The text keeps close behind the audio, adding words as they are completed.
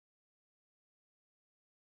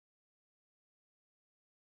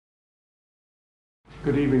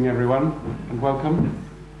Good evening, everyone, and welcome.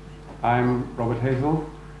 I'm Robert Hazell,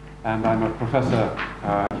 and I'm a professor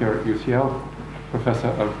here at UCL, Professor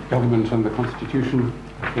of Government and the Constitution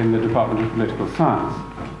in the Department of Political Science.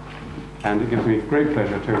 And it gives me great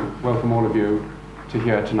pleasure to welcome all of you to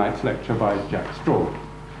hear tonight's lecture by Jack Straw.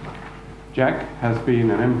 Jack has been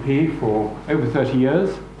an MP for over 30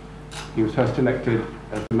 years. He was first elected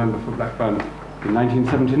as a member for Blackburn in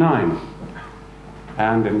 1979.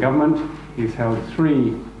 And in government, he's held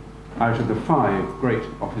 3 out of the 5 great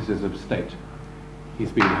offices of state. He's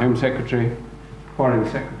been Home Secretary, Foreign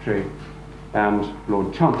Secretary, and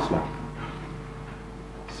Lord Chancellor.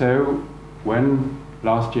 So when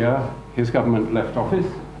last year his government left office,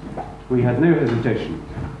 we had no hesitation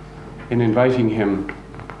in inviting him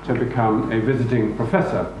to become a visiting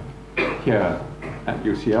professor here at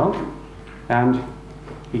UCL, and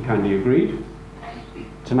he kindly agreed.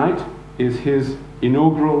 Tonight is his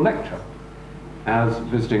inaugural lecture as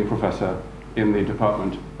visiting professor in the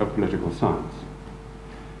Department of Political Science.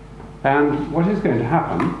 And what is going to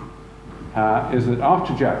happen is that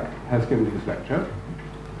after Jack has given his lecture,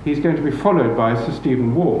 he's going to be followed by Sir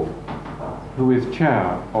Stephen Wall, who is chair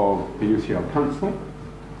of the UCL Council,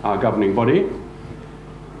 our governing body.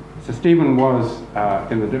 Sir Stephen was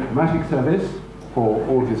in the diplomatic service for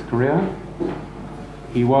all his career.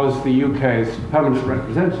 He was the UK's permanent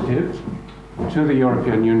representative to the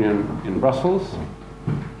European Union in Brussels,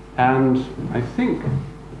 and I think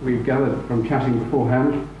we've gathered from chatting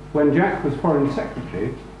beforehand, when Jack was Foreign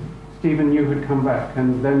Secretary, Stephen, you had come back,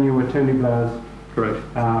 and then you were Tony Blair's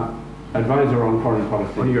advisor on foreign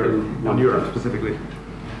policy. On Europe specifically.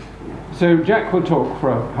 So Jack will talk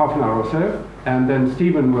for half an hour or so, and then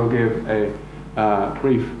Stephen will give a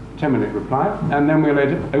brief 10-minute reply, and then we'll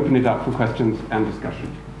open it up for questions and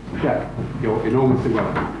discussion. Jack, you're enormously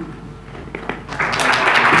welcome.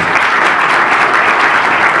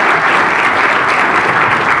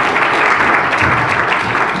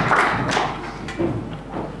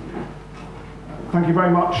 Thank you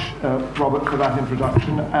very much, Robert, for that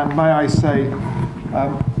introduction, and may I say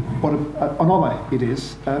what an honour it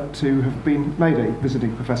is to have been made a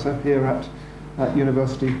visiting professor here at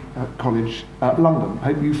University College London.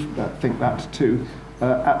 I hope you think that too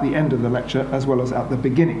at the end of the lecture as well as at the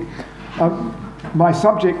beginning. My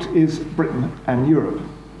subject is Britain and Europe.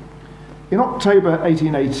 In October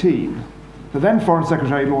 1818, the then Foreign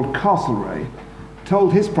Secretary Lord Castlereagh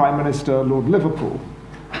told his Prime Minister Lord Liverpool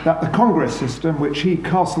that the Congress system, which he,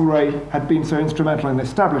 Castlereagh, had been so instrumental in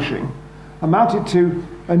establishing, amounted to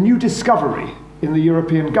a new discovery in the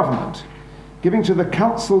European government, giving to the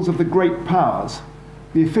councils of the great powers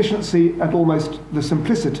the efficiency and almost the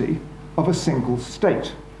simplicity of a single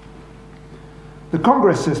state. The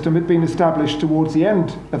Congress system had been established towards the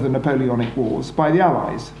end of the Napoleonic Wars by the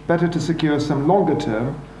Allies, better to secure some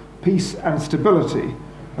longer-term peace and stability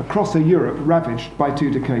across a Europe ravaged by 2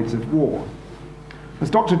 decades of war. As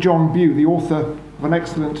Dr. John Bew, the author of an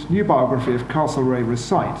excellent new biography of Castlereagh,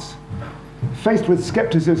 recites, faced with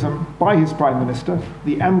scepticism by his Prime Minister,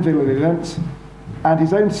 the anvil of events, and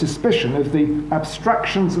his own suspicion of the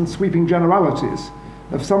abstractions and sweeping generalities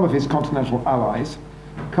of some of his continental allies,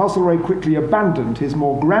 Castlereagh quickly abandoned his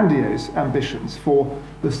more grandiose ambitions for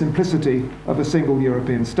the simplicity of a single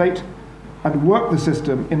European state and worked the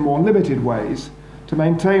system in more limited ways to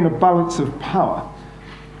maintain a balance of power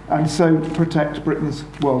and so protect Britain's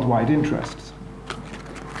worldwide interests.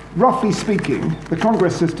 Roughly speaking, the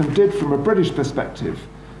Congress system did, from a British perspective,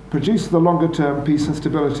 produce the longer-term peace and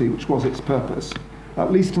stability which was its purpose,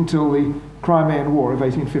 at least until the Crimean War of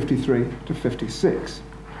 1853 to 56.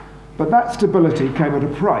 But that stability came at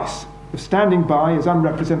a price of standing by as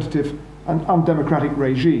unrepresentative and undemocratic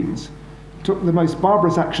regimes took the most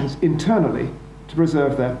barbarous actions internally to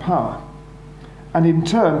preserve their power, and in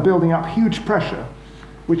turn building up huge pressure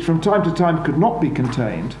which from time to time could not be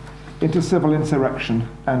contained, into civil insurrection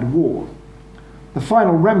and war. The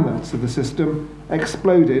final remnants of the system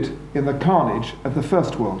exploded in the carnage of the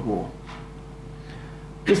First World War.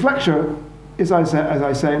 This lecture is, as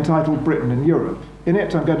I say, entitled Britain and Europe. In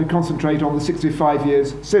it, I'm going to concentrate on the 65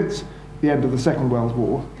 years since the end of the Second World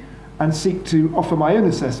War and seek to offer my own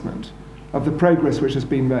assessment of the progress which has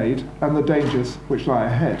been made and the dangers which lie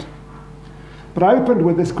ahead. But I opened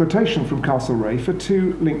with this quotation from Castlereagh for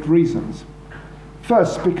 2 linked reasons.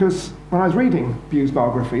 First, because when I was reading Bew's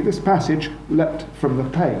biography, this passage leapt from the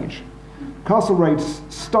page. Castlereagh's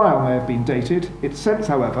style may have been dated, its sense,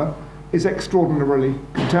 however, is extraordinarily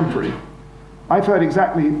contemporary. I've heard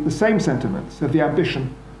exactly the same sentiments of the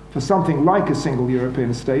ambition for something like a single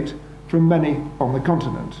European state from many on the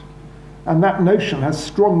continent. And that notion has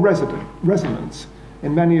strong resonance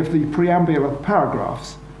in many of the preambular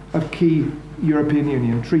paragraphs of key European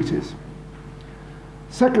Union treaties.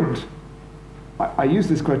 Second, I use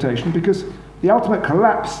this quotation because the ultimate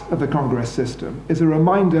collapse of the Congress system is a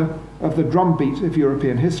reminder of the drumbeat of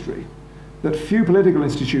European history, that few political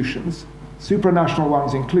institutions, supranational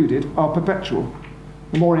ones included, are perpetual.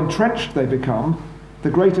 The more entrenched they become, the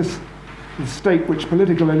greater the stake which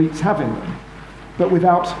political elites have in them, but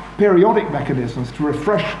without periodic mechanisms to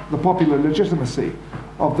refresh the popular legitimacy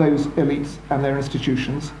of those elites and their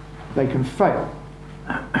institutions, they can fail.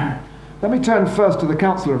 Let me turn first to the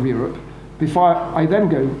Council of Europe before I then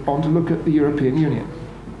go on to look at the European Union.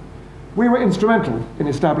 We were instrumental in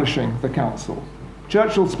establishing the Council.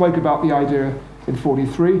 Churchill spoke about the idea in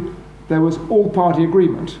 1943. There was all-party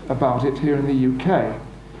agreement about it here in the UK.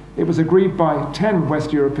 It was agreed by 10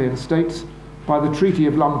 West European states by the Treaty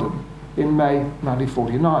of London in May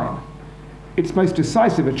 1949. Its most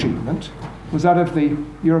decisive achievement was that of the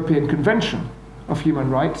European Convention of Human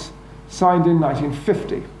Rights, signed in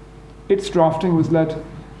 1950. Its drafting was led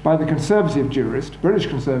by the conservative jurist, British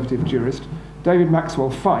conservative jurist, David Maxwell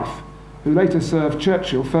Fyfe, who later served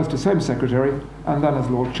Churchill first as Home Secretary and then as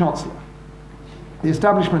Lord Chancellor. The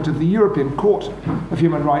establishment of the European Court of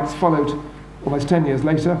Human Rights followed almost 10 years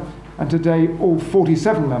later, and today all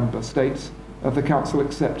 47 member states of the Council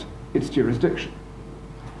accept its jurisdiction.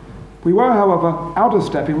 We were, however, out of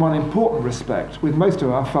step in one important respect with most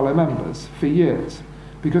of our fellow members for years,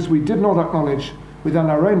 because we did not acknowledge within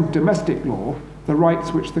our own domestic law the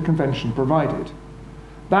rights which the Convention provided.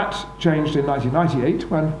 That changed in 1998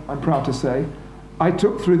 when, I'm proud to say, I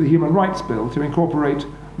took through the Human Rights Bill to incorporate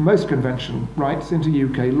most Convention rights into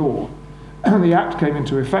UK law. The Act came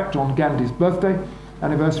into effect on Gandhi's birthday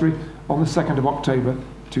anniversary on the 2nd of October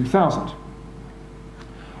 2000.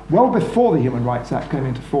 Well before the Human Rights Act came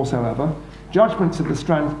into force, however, judgments of the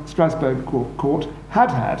Strasbourg Court had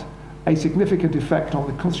had a significant effect on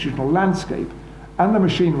the constitutional landscape and the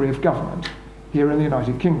machinery of government here in the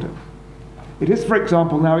United Kingdom. It is, for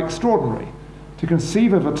example, now extraordinary to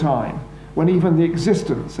conceive of a time when even the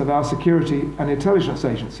existence of our security and intelligence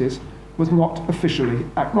agencies was not officially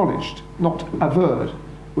acknowledged, not averred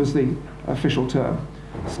was the official term.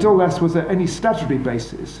 Still less was there any statutory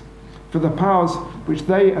basis for the powers which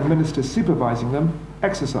they and ministers supervising them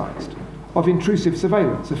exercised, of intrusive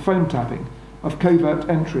surveillance, of phone tapping, of covert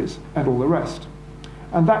entries, and all the rest.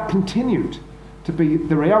 And that continued to be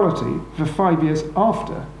the reality for 5 years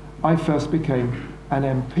after I first became an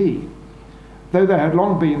MP. Though there had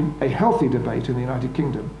long been a healthy debate in the United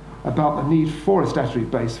Kingdom about the need for a statutory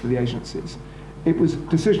base for the agencies, it was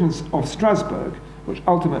decisions of Strasbourg which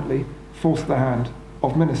ultimately forced the hand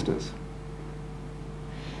of ministers.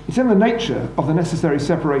 It's in the nature of the necessary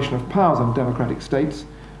separation of powers in democratic states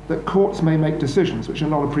that courts may make decisions which are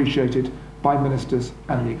not appreciated by ministers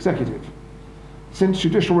and the executive. Since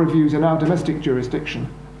judicial reviews in our domestic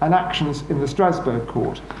jurisdiction and actions in the Strasbourg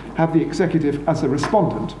court have the executive as a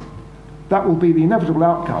respondent, that will be the inevitable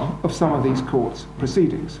outcome of some of these courts'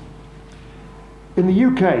 proceedings. In the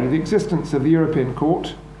UK, the existence of the European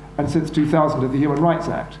Court, and since 2000 of the Human Rights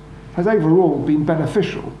Act, has overall been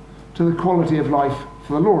beneficial to the quality of life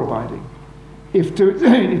for the law-abiding, if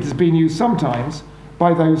it has been used sometimes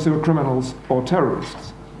by those who are criminals or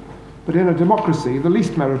terrorists. But in a democracy, the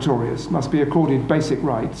least meritorious must be accorded basic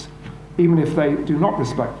rights, even if they do not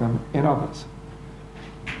respect them in others.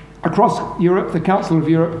 Across Europe, the Council of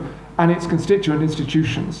Europe and its constituent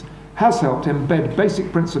institutions has helped embed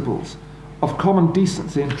basic principles of common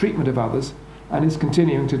decency in treatment of others and is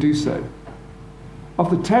continuing to do so. Of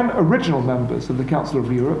the 10 original members of the Council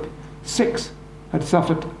of Europe, 6 had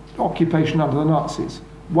suffered occupation under the Nazis.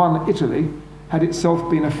 1, Italy, had itself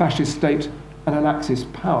been a fascist state and an Axis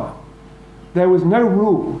power. There was no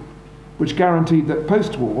rule which guaranteed that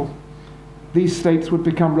post-war these states would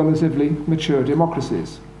become relatively mature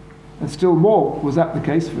democracies. And still more was that the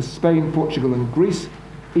case for Spain, Portugal and Greece,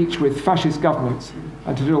 each with fascist governments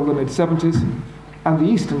until the mid-70s, and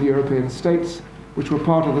the Eastern European states, which were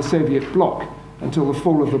part of the Soviet bloc until the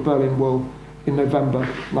fall of the Berlin Wall in November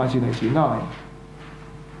 1989.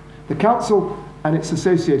 The Council and its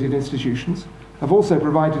associated institutions have also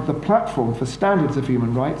provided the platform for standards of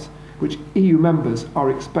human rights which EU members are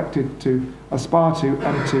expected to aspire to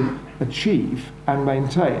and to achieve and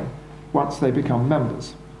maintain once they become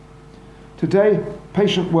members. Today,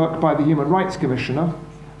 patient work by the Human Rights Commissioner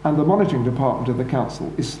and the Monitoring Department of the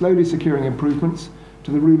Council is slowly securing improvements to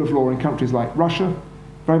the rule of law in countries like Russia,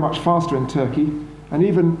 very much faster in Turkey, and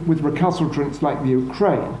even with recalcitrants like the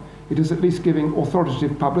Ukraine, it is at least giving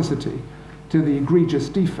authoritative publicity to the egregious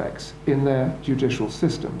defects in their judicial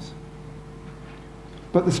systems.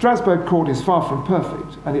 But the Strasbourg court is far from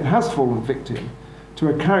perfect, and it has fallen victim to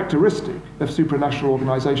a characteristic of supranational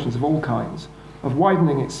organisations of all kinds, of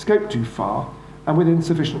widening its scope too far and with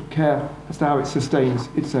insufficient care as to how it sustains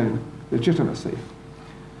its own legitimacy.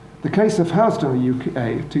 The case of Hurst in the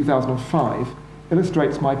UK, 2005,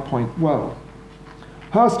 illustrates my point well.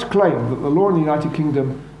 Hurst claimed that the law in the United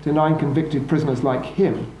Kingdom denying convicted prisoners like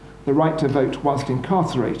him the right to vote whilst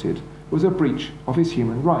incarcerated was a breach of his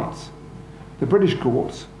human rights. The British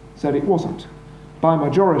courts said it wasn't. By a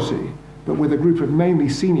majority, but with a group of mainly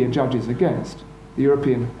senior judges against, the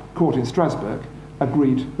European Court in Strasbourg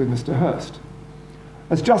agreed with Mr. Hurst.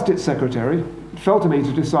 As Justice Secretary, it fell to me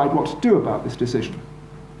to decide what to do about this decision.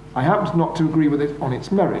 I happened not to agree with it on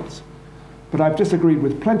its merits, but I've disagreed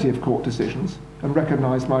with plenty of court decisions and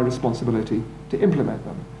recognised my responsibility to implement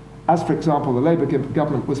them, as, for example, the Labour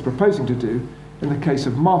government was proposing to do in the case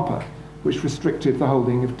of MARPA, which restricted the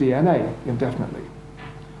holding of DNA indefinitely.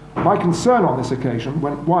 My concern on this occasion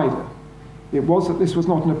went wider. It was that this was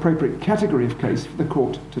not an appropriate category of case for the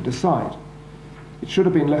court to decide. It should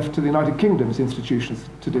have been left to the United Kingdom's institutions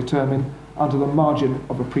to determine under the margin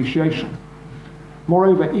of appreciation.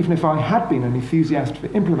 Moreover, even if I had been an enthusiast for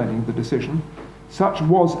implementing the decision, such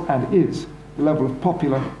was and is the level of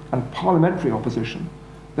popular and parliamentary opposition,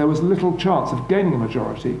 there was little chance of gaining a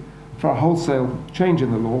majority for a wholesale change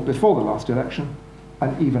in the law before the last election,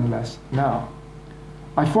 and even less now.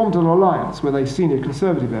 I formed an alliance with a senior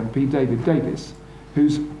Conservative MP, David Davis,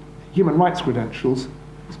 whose human rights credentials,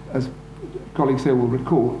 as colleagues here will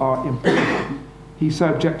recall, are impeccable. He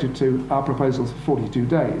so objected to our proposals for 42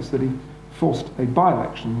 days that he forced a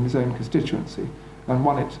by-election in his own constituency and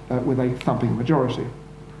won it with a thumping majority.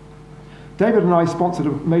 David and I sponsored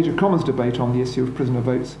a major Commons debate on the issue of prisoner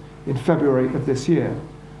votes in February of this year.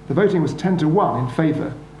 The voting was 10-1 in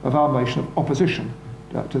favour of our motion of opposition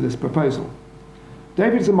to this proposal.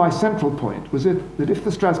 David's and my central point was that if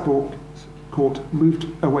the Strasbourg court moved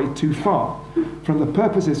away too far from the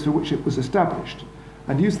purposes for which it was established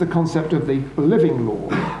and used the concept of the living law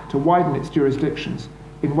to widen its jurisdictions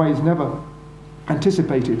in ways never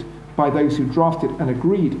anticipated by those who drafted and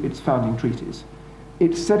agreed its founding treaties,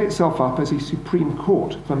 it set itself up as a supreme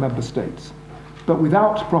court for member states, but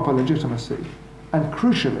without proper legitimacy, and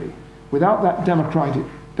crucially, without that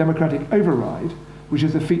democratic override, which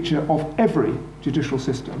is a feature of every judicial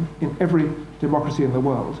system in every democracy in the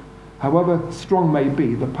world, however strong may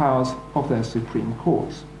be the powers of their supreme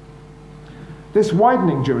courts. This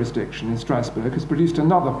widening jurisdiction in Strasbourg has produced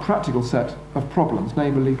another practical set of problems,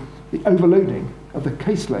 namely the overloading of the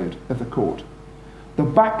caseload of the court. The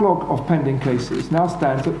backlog of pending cases now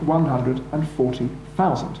stands at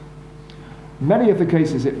 140,000. Many of the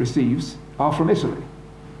cases it receives are from Italy,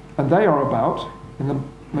 and they are about, in the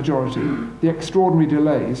majority, the extraordinary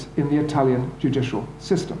delays in the Italian judicial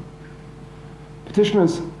system.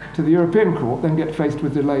 Petitioners to the European Court then get faced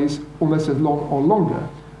with delays almost as long or longer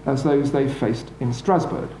as those they've faced in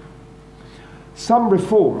Strasbourg. Some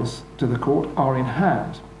reforms to the court are in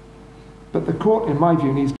hand, but the court, in my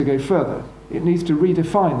view, needs to go further. It needs to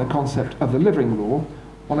redefine the concept of the living law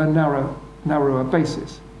on a narrower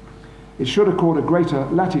basis. It should accord a greater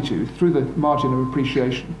latitude through the margin of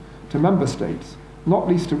appreciation to member states, not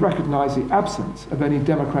least to recognise the absence of any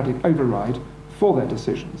democratic override for their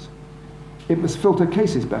decisions. It must filter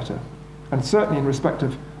cases better, and certainly in respect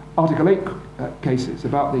of Article 8 cases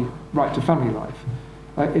about the right to family life.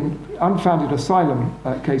 In unfounded asylum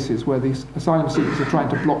cases where these asylum seekers are trying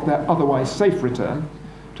to block their otherwise safe return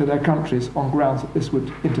to their countries on grounds that this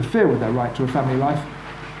would interfere with their right to a family life,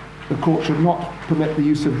 the court should not permit the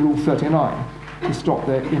use of Rule 39 to stop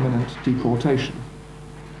their imminent deportation.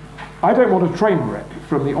 I don't want a train wreck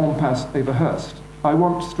from the en passe over Hurst. I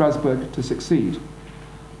want Strasbourg to succeed.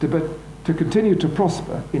 To continue to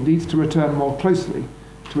prosper, it needs to return more closely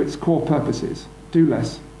to its core purposes, do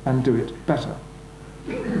less and do it better.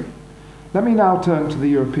 Let me now turn to the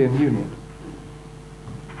European Union.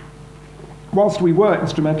 Whilst we were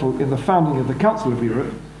instrumental in the founding of the Council of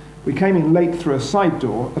Europe, we came in late through a side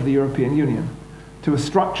door of the European Union, to a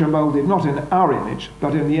structure moulded not in our image,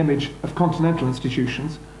 but in the image of continental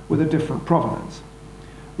institutions with a different provenance.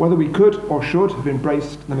 Whether we could or should have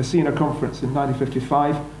embraced the Messina Conference in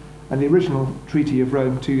 1955 and the original Treaty of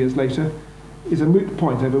Rome 2 years later is a moot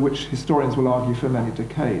point over which historians will argue for many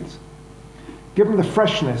decades. Given the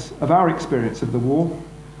freshness of our experience of the war,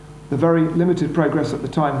 the very limited progress at the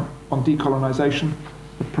time on decolonisation,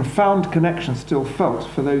 the profound connection still felt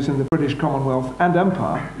for those in the British Commonwealth and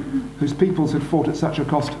Empire whose peoples had fought at such a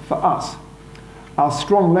cost for us, our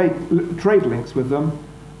strong trade links with them,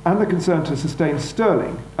 and the concern to sustain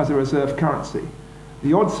sterling as a reserve currency,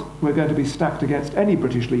 The odds were going to be stacked against any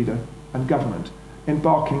British leader and government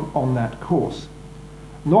embarking on that course.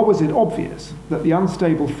 Nor was it obvious that the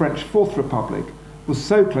unstable French Fourth Republic was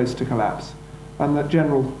so close to collapse, and that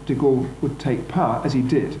General de Gaulle would take power, as he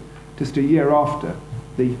did, just a year after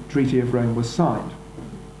the Treaty of Rome was signed.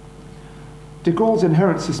 De Gaulle's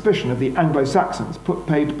inherent suspicion of the Anglo-Saxons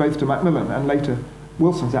paid both to Macmillan and later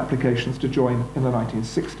Wilson's applications to join in the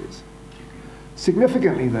 1960s.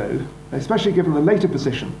 Significantly, though, especially given the later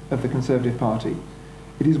position of the Conservative Party,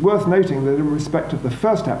 it is worth noting that in respect of the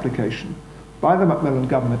first application by the Macmillan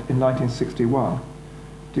government in 1961,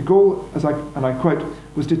 de Gaulle, and I quote,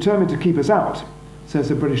 was determined to keep us out, says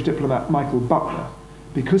the British diplomat Michael Butler,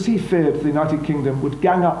 because he feared the United Kingdom would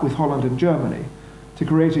gang up with Holland and Germany to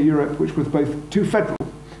create a Europe which was both too federal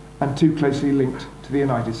and too closely linked to the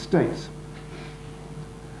United States.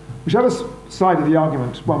 Whichever side of the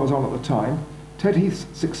argument one was on at the time, Ted Heath's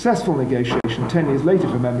successful negotiation 10 years later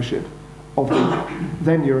for membership of the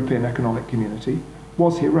then European Economic Community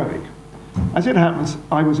was heroic. As it happens,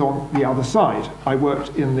 I was on the other side. I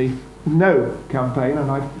worked in the No campaign, and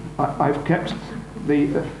I've kept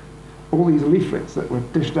all these leaflets that were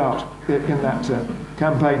dished out in that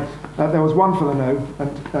campaign. There was one for the No,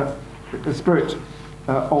 and the spirit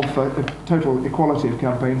of total equality of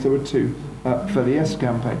campaigns, there were two for the Yes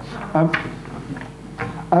campaign.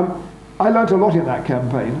 I learnt a lot in that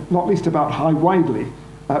campaign, not least about how widely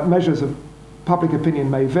measures of public opinion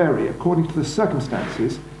may vary according to the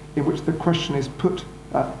circumstances in which the question is put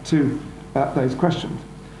to those questions.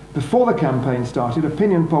 Before the campaign started,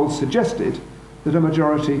 opinion polls suggested that a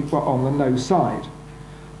majority were on the No side.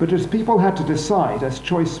 But as people had to decide, as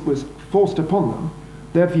choice was forced upon them,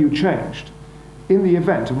 their view changed. In the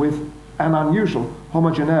event, and with an unusual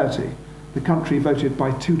homogeneity, the country voted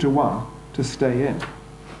by 2-1 to stay in.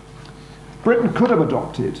 Britain could have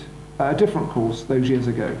adopted a different course those years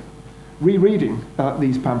ago. Rereading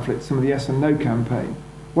these pamphlets from the Yes and No campaign,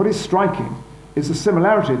 what is striking is the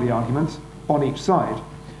similarity of the arguments on each side.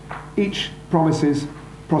 Each promises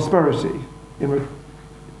prosperity in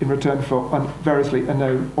return for variously a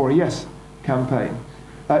No or a Yes campaign.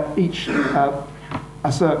 Each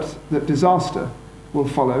asserts that disaster will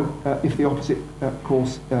follow if the opposite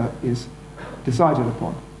course is decided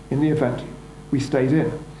upon. In the event, we stayed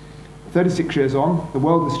in. 36 years on, the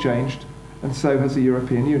world has changed, and so has the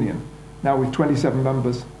European Union, now with 27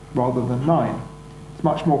 members rather than 9. It's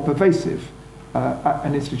much more pervasive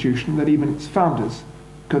an institution than even its founders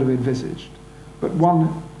could have envisaged, but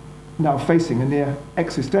one now facing a near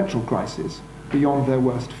existential crisis beyond their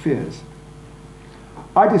worst fears.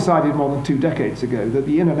 I decided more than 2 decades ago that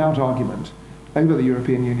the in and out argument over the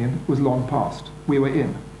European Union was long past. We were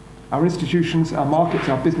in. Our institutions, our markets,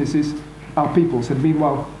 our businesses, our peoples had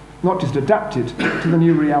meanwhile not just adapted to the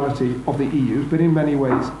new reality of the EU, but in many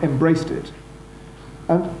ways embraced it.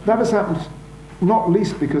 And that has happened not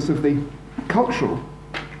least because of the cultural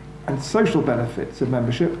and social benefits of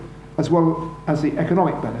membership, as well as the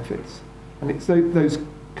economic benefits. And it's those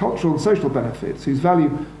cultural and social benefits whose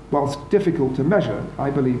value, whilst difficult to measure,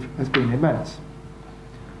 I believe has been immense.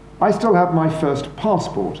 I still have my first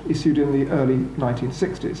passport, issued in the early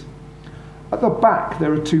 1960s. At the back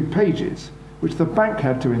there are 2 pages which the bank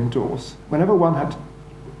had to endorse whenever one had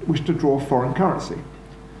wished to draw foreign currency,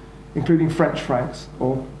 including French francs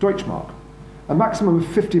or Deutschmark. A maximum of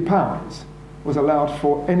 £50 was allowed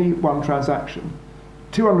for any one transaction,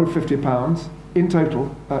 £250 in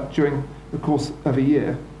total during the course of a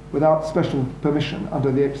year, without special permission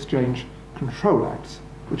under the Exchange Control Acts,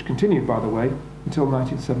 which continued, by the way, until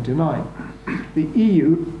 1979. The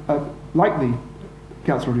EU, like the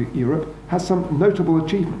Council of Europe, has some notable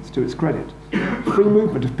achievements to its credit. Free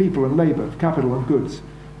movement of people and labour, of capital and goods,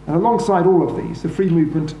 and alongside all of these, the free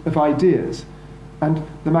movement of ideas and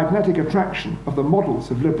the magnetic attraction of the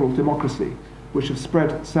models of liberal democracy which have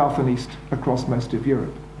spread south and east across most of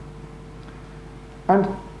Europe. And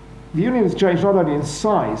the Union has changed not only in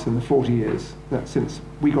size in the 40 years since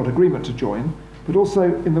we got agreement to join, but also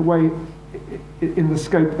in the way, in the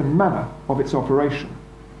scope and manner of its operation.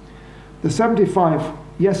 The 75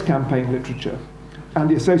 Yes campaign literature and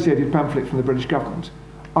the associated pamphlet from the British government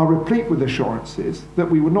are replete with assurances that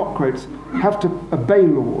we would not, quote, have to obey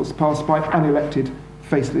laws passed by unelected,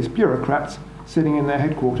 faceless bureaucrats sitting in their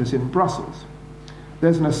headquarters in Brussels.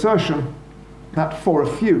 There's an assertion that for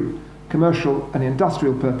a few commercial and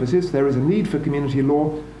industrial purposes there is a need for community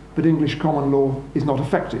law, but English common law is not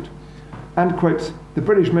affected. And, quote, the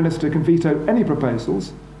British minister can veto any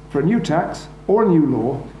proposals for a new tax or a new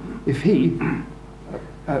law if he,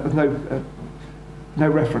 no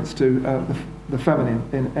reference to the feminine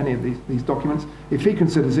in any of these documents if he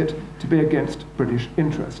considers it to be against British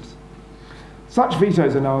interests. Such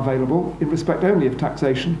vetoes are now available in respect only of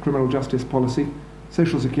taxation, criminal justice policy,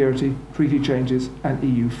 social security, treaty changes, and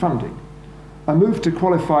EU funding. A move to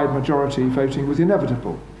qualified majority voting was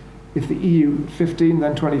inevitable if the EU 15,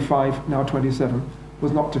 then 25, now 27,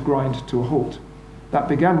 was not to grind to a halt. That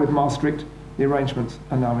began with Maastricht, the arrangements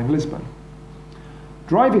are now in Lisbon.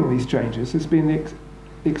 Driving these changes has been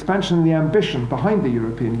the expansion and the ambition behind the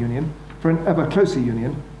European Union for an ever closer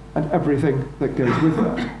union and everything that goes with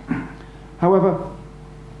that. However,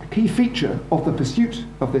 a key feature of the pursuit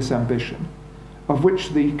of this ambition, of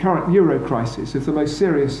which the current euro crisis is the most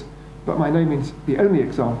serious but by no means the only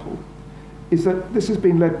example, is that this has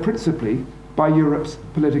been led principally by Europe's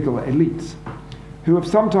political elites, who have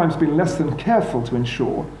sometimes been less than careful to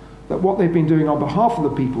ensure that what they've been doing on behalf of the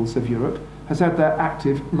peoples of Europe has had their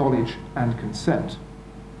active knowledge and consent.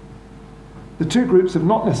 The two groups have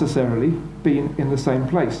not necessarily been in the same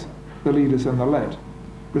place, the leaders and the led.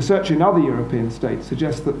 Research in other European states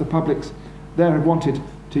suggests that the publics there have wanted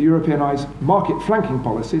to Europeanise market flanking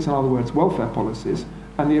policies, in other words, welfare policies,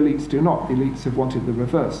 and the elites do not. The elites have wanted the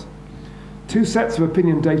reverse. Two sets of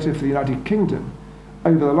opinion data for the United Kingdom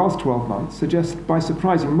over the last 12 months suggest by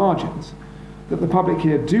surprising margins that the public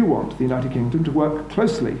here do want the United Kingdom to work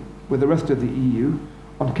closely with the rest of the EU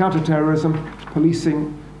on counter-terrorism,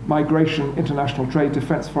 policing, migration, international trade,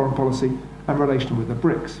 defence, foreign policy, and relation with the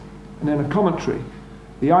BRICS. And in a commentary,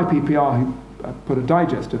 the IPPR, who put a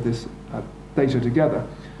digest of this data together,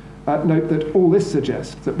 note that all this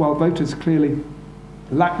suggests that while voters clearly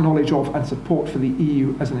lack knowledge of and support for the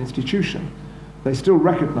EU as an institution, they still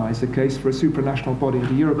recognise the case for a supranational body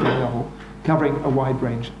at a European level covering a wide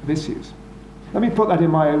range of issues. Let me put that in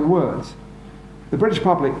my own words. The British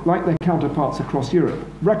public, like their counterparts across Europe,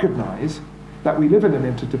 recognise that we live in an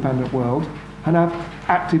interdependent world and have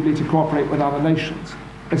actively to cooperate with other nations,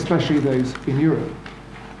 especially those in Europe.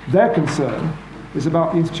 Their concern is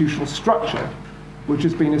about the institutional structure which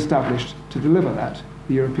has been established to deliver that,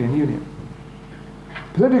 the European Union.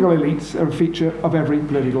 Political elites are a feature of every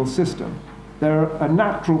political system. They're a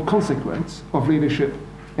natural consequence of leadership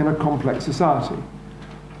in a complex society.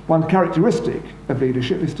 One characteristic of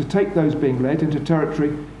leadership is to take those being led into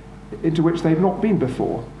territory into which they've not been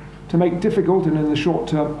before, to make difficult and in the short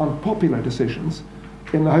term unpopular decisions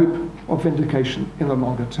in the hope of vindication in the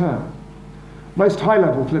longer term. Most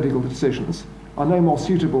high-level political decisions are no more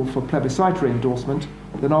suitable for plebiscitary endorsement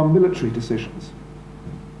than are military decisions.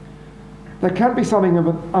 There can be something of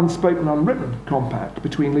an unspoken, unwritten compact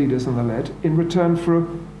between leaders and the led in return for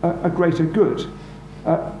a greater good,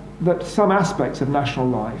 that some aspects of national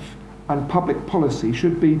life and public policy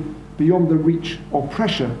should be beyond the reach or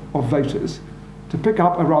pressure of voters, to pick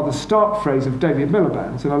up a rather stark phrase of David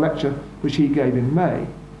Miliband's in a lecture which he gave in May.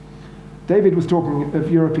 David was talking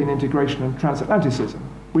of European integration and transatlanticism,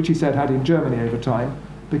 which he said had in Germany over time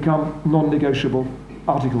become non-negotiable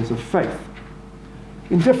articles of faith.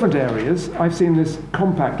 In different areas, I've seen this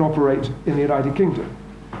compact operate in the United Kingdom.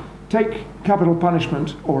 Take capital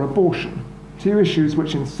punishment or abortion, two issues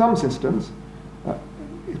which in some systems,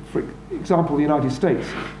 for example the United States,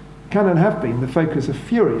 can and have been the focus of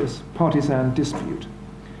furious partisan dispute.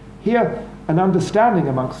 Here, an understanding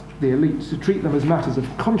amongst the elites to treat them as matters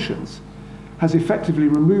of conscience has effectively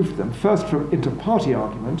removed them first from inter-party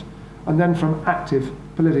argument and then from active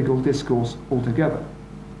political discourse altogether.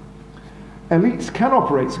 Elites can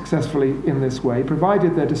operate successfully in this way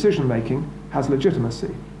provided their decision-making has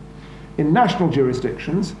legitimacy. In national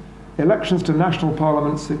jurisdictions, elections to national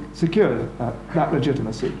parliaments secure that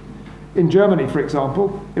legitimacy. In Germany, for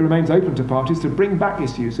example, it remains open to parties to bring back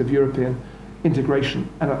issues of European integration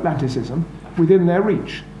and Atlanticism within their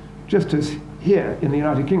reach, just as here in the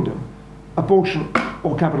United Kingdom, abortion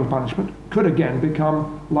or capital punishment could again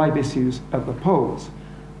become live issues at the polls.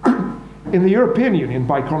 In the European Union,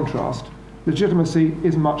 by contrast, legitimacy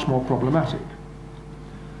is much more problematic.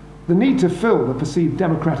 The need to fill the perceived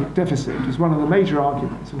democratic deficit is one of the major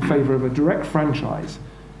arguments in favour of a direct franchise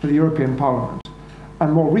for the European Parliament,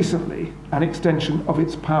 and more recently, an extension of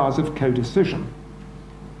its powers of co-decision.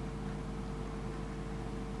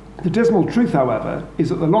 The dismal truth, however, is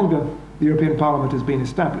that the longer the European Parliament has been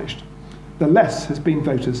established, the less has been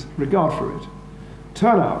voters' regard for it.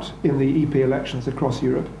 Turnout in the EP elections across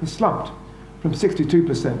Europe has slumped from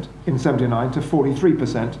 62% in '79 to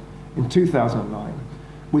 43% in 2009,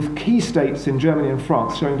 with key states in Germany and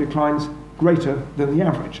France showing declines greater than the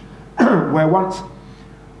average, where once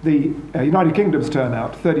the United Kingdom's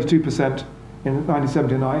turnout, 32% in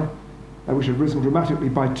 1979, which had risen dramatically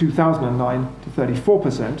by 2009 to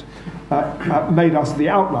 34%, made us the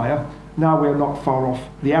outlier. now we are not far off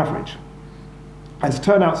the average. As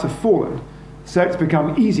turnouts have fallen, so it's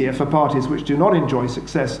become easier for parties which do not enjoy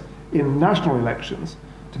success in national elections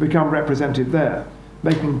to become represented there,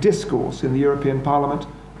 making discourse in the European Parliament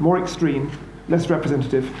more extreme, less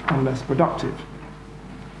representative and less productive.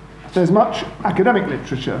 There's much academic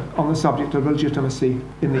literature on the subject of legitimacy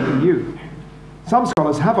in the EU. Some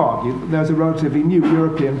scholars have argued that there's a relatively new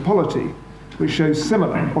European polity which shows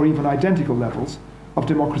similar or even identical levels of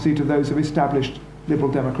democracy to those of established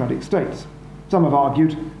liberal democratic states. Some have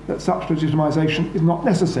argued that such legitimisation is not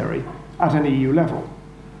necessary at an EU level.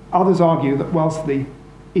 Others argue that whilst the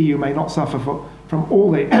EU may not suffer from all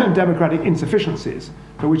the democratic insufficiencies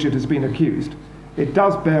for which it has been accused, it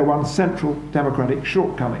does bear one central democratic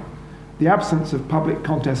shortcoming: the absence of public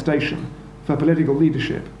contestation for political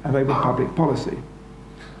leadership and over public policy.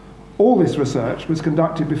 All this research was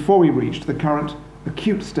conducted before we reached the current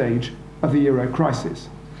acute stage of the euro crisis.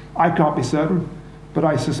 I can't be certain, but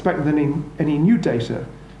I suspect that any new data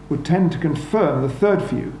would tend to confirm the third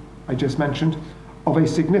view I just mentioned of a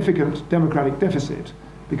significant democratic deficit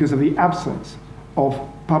because of the absence of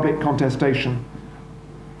public contestation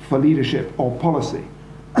for leadership or policy.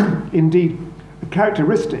 Indeed, a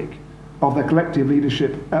characteristic of the collective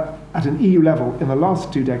leadership at an EU level in the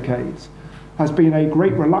last 2 decades has been a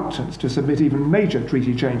great reluctance to submit even major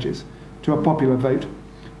treaty changes to a popular vote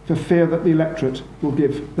for fear that the electorate will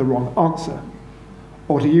give the wrong answer,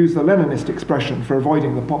 or to use the Leninist expression for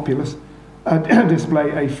avoiding the populace,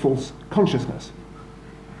 display a false consciousness.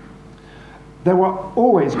 There were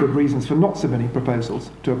always good reasons for not submitting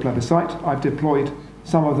proposals to a plebiscite. I've deployed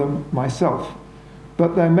some of them myself,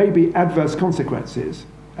 but there may be adverse consequences,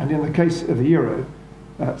 and in the case of the euro,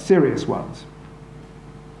 serious ones.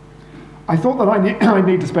 I thought that I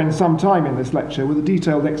need to spend some time in this lecture with a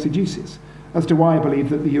detailed exegesis as to why I believe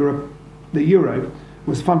that the euro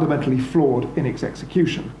was fundamentally flawed in its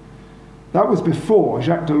execution. That was before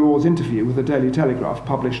Jacques Delors' interview with the Daily Telegraph,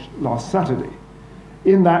 published last Saturday.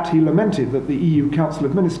 In that, he lamented that the EU Council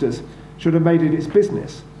of Ministers should have made it its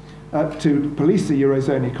business to police the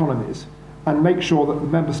Eurozone economies and make sure that the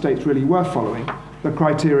member states really were following the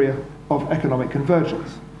criteria of economic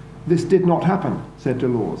convergence. This did not happen, said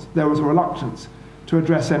Delors. There was a reluctance to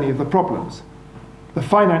address any of the problems. The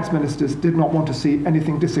finance ministers did not want to see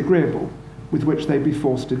anything disagreeable with which they'd be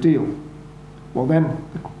forced to deal. Well, then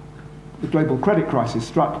the global credit crisis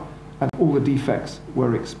struck and all the defects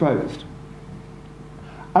were exposed.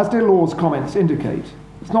 As Delors' comments indicate,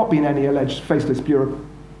 it's not been any alleged faceless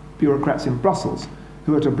bureaucrats in Brussels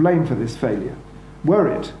who are to blame for this failure. Were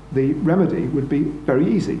it, the remedy would be very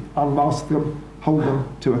easy: unmask them, hold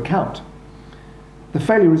them to account. The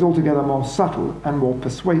failure is altogether more subtle and more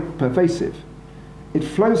pervasive. It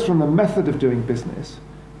flows from the method of doing business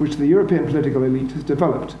which the European political elite has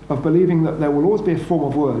developed, of believing that there will always be a form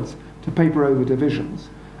of words to paper over divisions,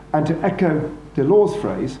 and, to echo Delors'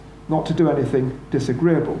 phrase, not to do anything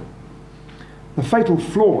disagreeable. The fatal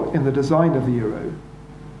flaw in the design of the euro,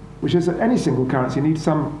 which is that any single currency needs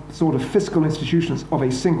some sort of fiscal institutions of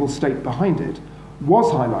a single state behind it,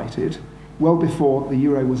 was highlighted well before the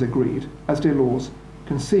euro was agreed, as Delors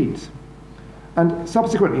concedes. And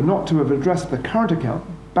subsequently, not to have addressed the current account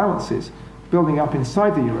balances building up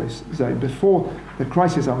inside the eurozone before the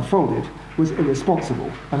crisis unfolded was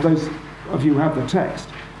irresponsible. And those of you who have the text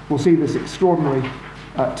will see this extraordinary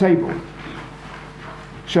table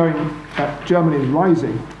showing Germany's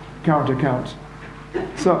rising current account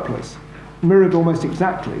surplus, mirrored almost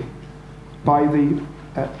exactly by the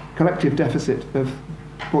collective deficit of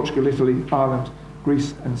Portugal, Italy, Ireland,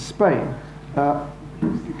 Greece and Spain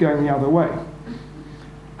going the other way.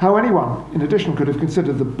 How anyone, in addition, could have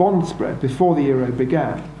considered the bond spread before the euro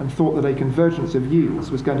began and thought that a convergence of yields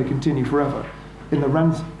was going to continue forever in the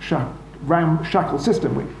ramshackle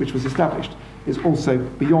system which was established is also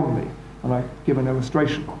beyond me. And I give an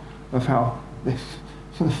illustration of how this,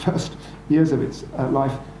 for the first years of its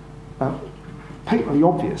life, patently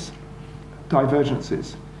obvious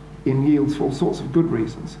divergences in yields for all sorts of good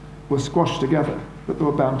reasons were squashed together, but they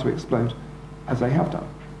were bound to explode, as they have done.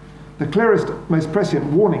 The clearest, most prescient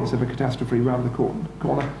warnings of a catastrophe round the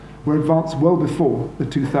corner were advanced well before the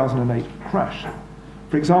 2008 crash.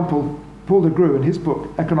 For example, Paul de Grue, in his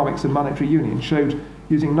book Economics and Monetary Union, showed,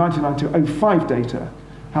 using 1999 to 2005 data,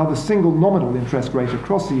 how the single nominal interest rate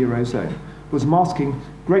across the Eurozone was masking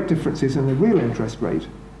great differences in the real interest rate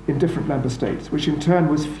in different member states, which in turn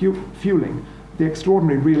was fueling the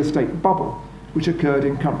extraordinary real estate bubble which occurred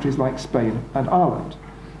in countries like Spain and Ireland.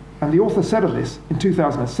 And the author said of this in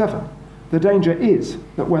 2007, the danger is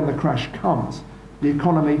that when the crash comes, the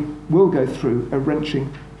economy will go through a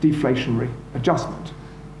wrenching deflationary adjustment.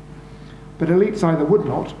 but elites either would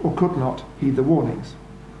not or could not heed the warnings.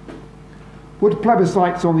 Would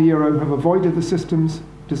plebiscites on the euro have avoided the system's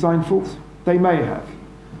design faults? They may have.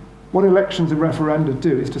 What elections and referenda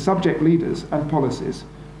do is to subject leaders and policies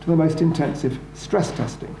to the most intensive stress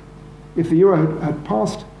testing. If the euro had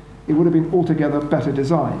passed, it would have been altogether better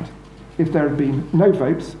designed. If there had been no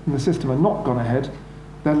votes and the system had not gone ahead,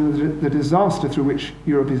 then the disaster through which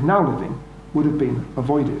Europe is now living would have been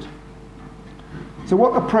avoided. So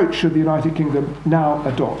what approach should the United Kingdom now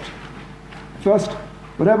adopt? First,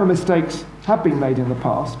 whatever mistakes have been made in the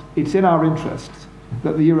past, it's in our interests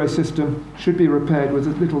that the euro system should be repaired with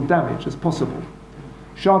as little damage as possible.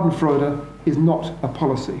 Schadenfreude is not a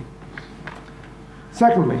policy.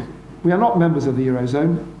 Secondly, we are not members of the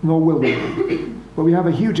eurozone, nor will we be, but we have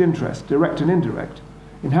a huge interest, direct and indirect,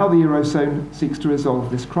 in how the eurozone seeks to resolve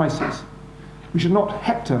this crisis. We should not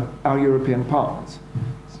hector our European partners.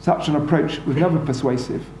 Such an approach was never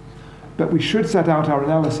persuasive, but we should set out our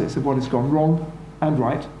analysis of what has gone wrong and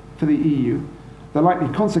right for the EU, the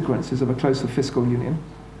likely consequences of a closer fiscal union,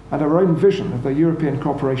 and our own vision of the European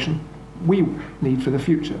cooperation we need for the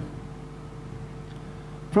future.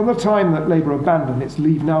 From the time that Labour abandoned its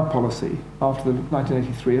Leave Now policy after the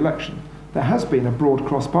 1983 election, there has been a broad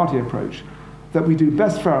cross-party approach that we do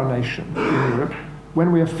best for our nation in Europe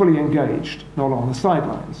when we are fully engaged, not on the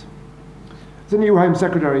sidelines. As a new Home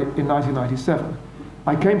Secretary in 1997,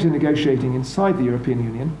 I came to negotiating inside the European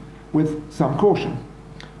Union with some caution,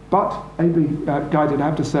 but ably guided, I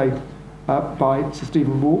have to say, by Sir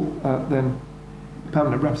Stephen Wall, then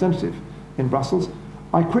permanent representative in Brussels.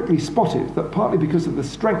 I quickly spotted that partly because of the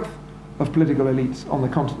strength of political elites on the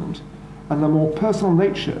continent and the more personal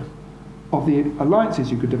nature of the alliances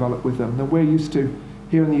you could develop with them than we're used to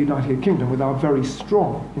here in the United Kingdom with our very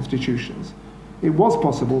strong institutions, it was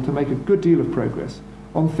possible to make a good deal of progress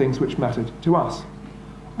on things which mattered to us.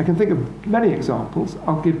 I can think of many examples.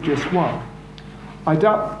 I'll give just one. I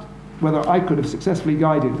doubt whether I could have successfully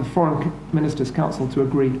guided the Foreign Ministers' Council to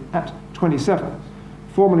agree at 27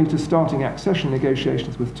 formally to starting accession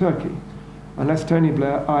negotiations with Turkey, unless Tony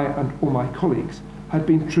Blair, I and all my colleagues had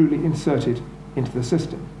been truly inserted into the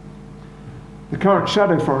system. The current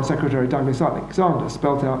Shadow Foreign Secretary Douglas Alexander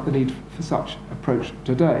spelt out the need for such approach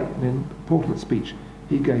today in an important speech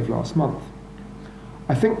he gave last month.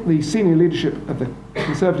 I think the senior leadership of the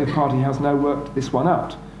Conservative Party has now worked this one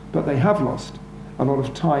out, but they have lost a lot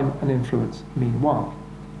of time and influence meanwhile.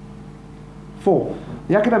 4.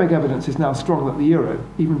 The academic evidence is now strong that the euro,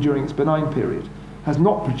 even during its benign period, has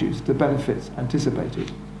not produced the benefits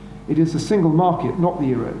anticipated. It is the single market, not the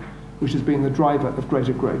euro, which has been the driver of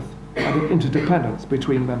greater growth and of interdependence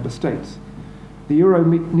between member states. The euro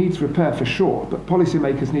needs repair for sure, but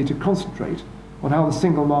policymakers need to concentrate on how the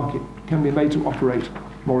single market can be made to operate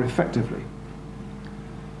more effectively.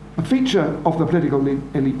 A feature of the political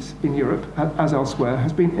elites in Europe, as elsewhere,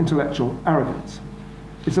 has been intellectual arrogance.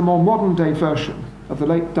 It's a more modern-day version of the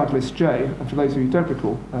late Douglas Jay, and for those of you who don't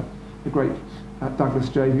recall, the great Douglas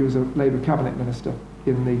Jay, he was a Labour cabinet minister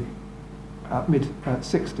in the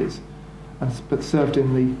mid-60s, but served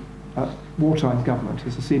in the wartime government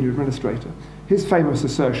as a senior administrator. His famous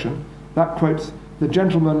assertion, that quotes, "The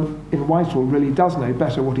gentleman in Whitehall really does know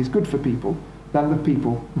better what is good for people than the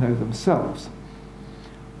people know themselves."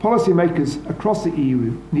 Policymakers across the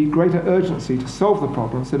EU need greater urgency to solve the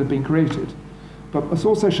problems that have been created, but must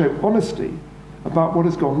also show honesty about what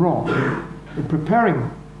has gone wrong. In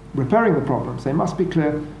repairing the problems, they must be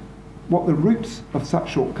clear what the roots of such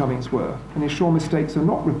shortcomings were and ensure mistakes are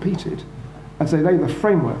not repeated as they lay the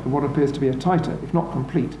framework of what appears to be a tighter, if not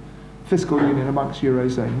complete, fiscal union amongst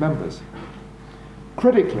Eurozone members.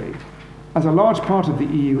 Critically, as a large part of the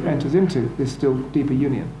EU enters into this still deeper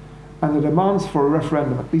union, and the demands for a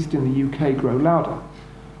referendum, at least in the UK, grow louder,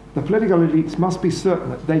 the political elites must be certain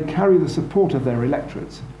that they carry the support of their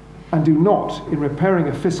electorates and do not, in repairing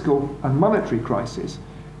a fiscal and monetary crisis,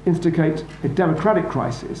 instigate a democratic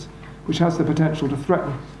crisis which has the potential to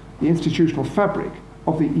threaten the institutional fabric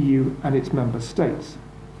of the EU and its member states.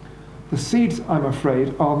 The seeds, I'm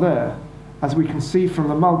afraid, are there, as we can see from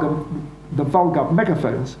the vulgar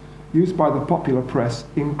megaphones used by the popular press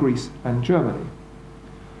in Greece and Germany.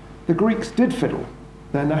 The Greeks did fiddle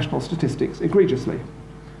their national statistics egregiously,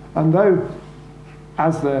 and though,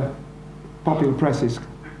 as their popular press is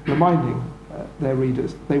reminding their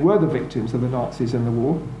readers, they were the victims of the Nazis in the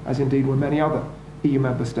war, as indeed were many other EU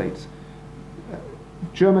member states,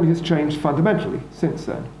 Germany has changed fundamentally since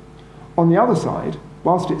then. On the other side,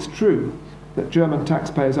 whilst it's true that German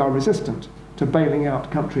taxpayers are resistant to bailing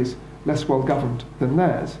out countries less well governed than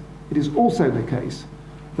theirs, it is also the case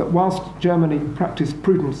that whilst Germany practiced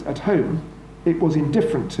prudence at home, it was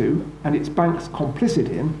indifferent to, and its banks complicit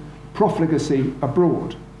in, profligacy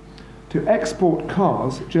abroad. To export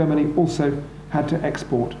cars, Germany also had to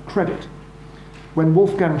export credit. When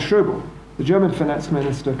Wolfgang Schäuble, the German finance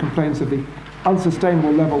minister, complains of the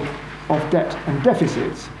unsustainable level of debt and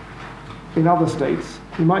deficits in other states,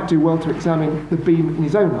 he might do well to examine the beam in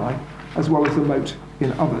his own eye as well as the mote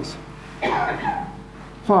in others.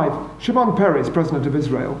 5. Shimon Peres, president of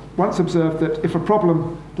Israel, once observed that if a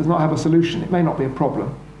problem does not have a solution, it may not be a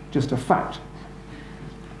problem, just a fact.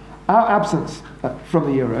 Our absence from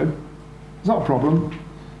the euro is not a problem,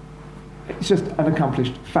 it's just an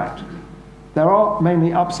accomplished fact. There are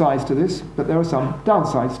mainly upsides to this, but there are some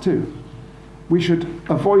downsides too. We should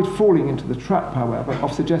avoid falling into the trap, however,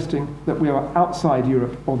 of suggesting that we are outside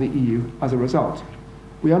Europe or the EU as a result.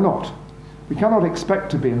 We are not. We cannot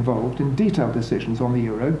expect to be involved in detailed decisions on the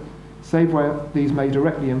euro, save where these may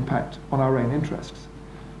directly impact on our own interests.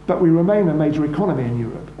 But we remain a major economy in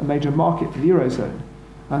Europe, a major market for the eurozone,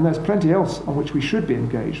 and there's plenty else on which we should be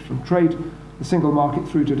engaged, from trade, the single market,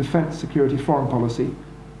 through to defence, security, foreign policy,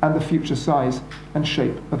 and the future size and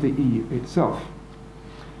shape of the EU itself.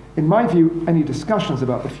 In my view, any discussions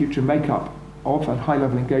about the future makeup of and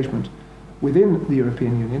high-level engagement within the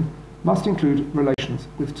European Union must include relations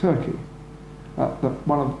with Turkey,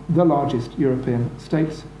 one of the largest European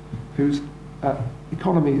states whose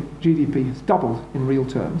economy, GDP, has doubled in real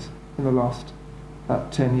terms in the last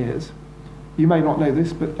 10 years. You may not know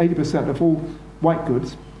this, but 80% of all white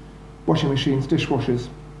goods, washing machines, dishwashers,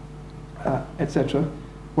 etc.,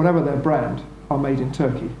 whatever their brand, are made in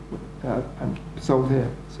Turkey and sold here.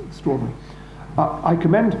 It's extraordinary. I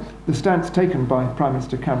commend the stance taken by Prime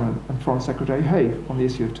Minister Cameron and Foreign Secretary Haig on the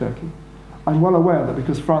issue of Turkey. I'm well aware that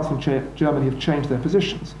because France and Germany have changed their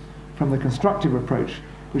positions from the constructive approach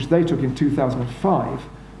which they took in 2005,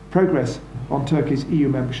 progress on Turkey's EU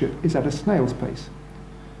membership is at a snail's pace.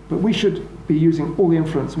 But we should be using all the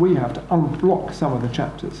influence we have to unblock some of the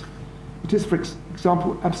chapters. It is, for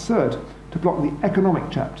example, absurd to block the economic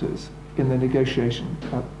chapters in the negotiation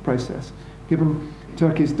process, given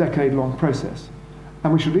Turkey's decade-long process.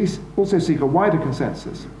 And we should also seek a wider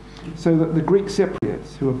consensus so that the Greek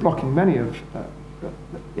Cypriots, who are blocking many of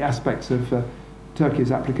the aspects of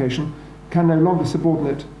Turkey's application, can no longer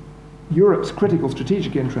subordinate Europe's critical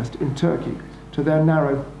strategic interest in Turkey to their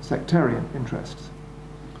narrow sectarian interests.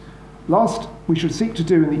 Last, we should seek to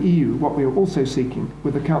do in the EU what we are also seeking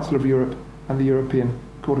with the Council of Europe and the European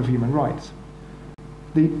Court of Human Rights.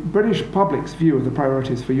 The British public's view of the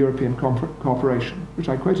priorities for European cooperation, which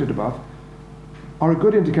I quoted above, are a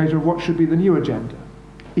good indicator of what should be the new agenda.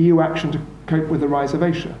 EU action to cope with the rise of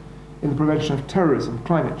Asia, in the prevention of terrorism,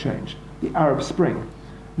 climate change, the Arab Spring,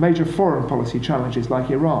 major foreign policy challenges like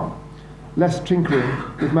Iran, less tinkering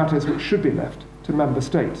with matters which should be left to member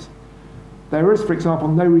states. There is, for example,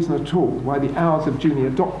 no reason at all why the hours of junior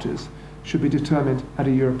doctors should be determined at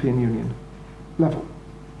a European Union level.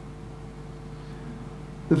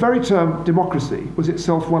 The very term democracy was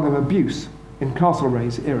itself one of abuse in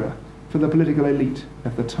Castlereagh's era for the political elite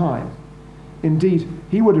of the time. Indeed,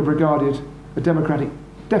 he would have regarded a democratic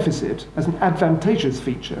deficit as an advantageous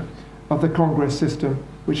feature of the Congress system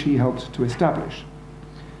which he helped to establish.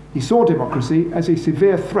 He saw democracy as a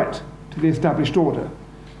severe threat to the established order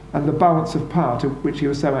and the balance of power to which he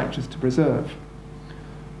was so anxious to preserve.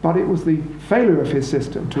 But it was the failure of his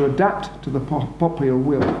system to adapt to the popular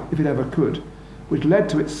will, if it ever could, which led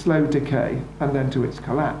to its slow decay and then to its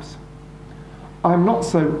collapse. I am not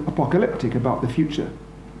so apocalyptic about the future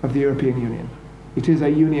of the European Union. It is a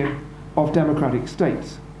union of democratic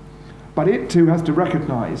states. But it too has to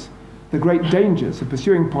recognise the great dangers of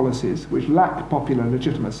pursuing policies which lack popular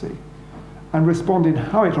legitimacy and respond in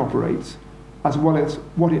how it operates as well as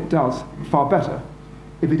what it does far better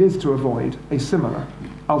if it is to avoid a similar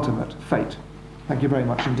ultimate fate. Thank you very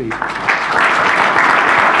much indeed.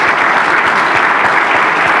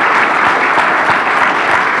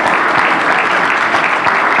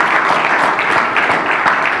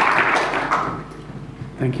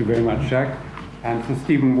 Thank you very much, Jack. And Sir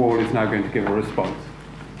Stephen Ward is now going to give a response.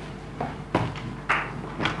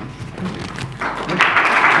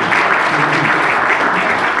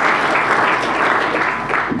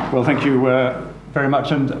 Well, thank you very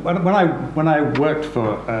much. And when I worked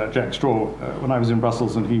for Jack Straw, when I was in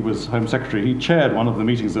Brussels and he was Home Secretary, he chaired one of the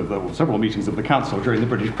meetings of several meetings of the Council during the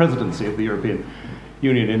British presidency of the European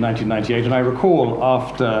Union in 1998. And I recall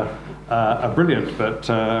after a brilliant but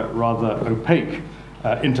rather opaque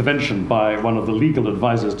intervention by one of the legal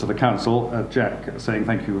advisors to the Council, Jack, saying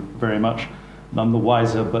thank you very much, none the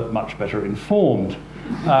wiser but much better informed.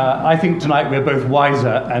 I think tonight we're both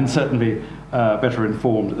wiser and certainly better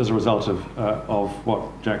informed as a result of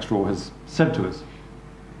what Jack Straw has said to us.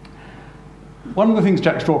 One of the things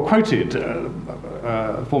Jack Straw quoted,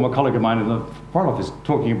 a former colleague of mine in the Foreign Office,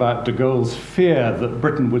 talking about de Gaulle's fear that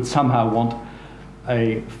Britain would somehow want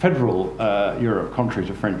a federal Europe contrary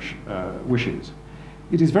to French wishes.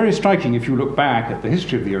 It is very striking if you look back at the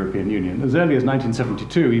history of the European Union. As early as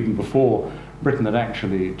 1972, even before Britain had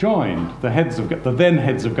actually joined, the then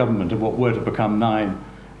heads of government of what were to become 9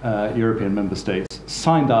 European member states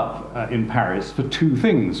signed up in Paris for 2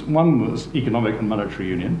 things. One was economic and monetary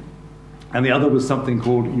union, and the other was something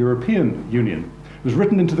called European Union. It was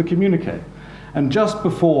written into the communiqué. And just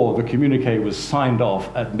before the communiqué was signed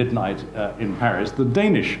off at midnight in Paris, the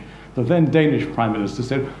then Danish Prime Minister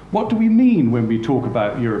said, what do we mean when we talk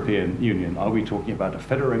about European Union? Are we talking about a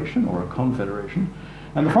federation or a confederation?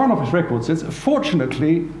 And the Foreign Office record says,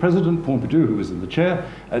 fortunately, President Pompidou, who was in the chair,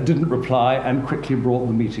 didn't reply and quickly brought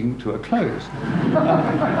the meeting to a close.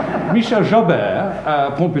 Michel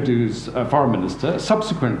Joubert, Pompidou's foreign minister,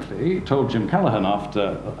 subsequently told Jim Callaghan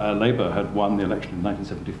after Labour had won the election in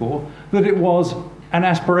 1974 that it was an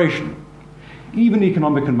aspiration. Even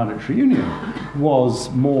economic and monetary union was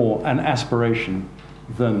more an aspiration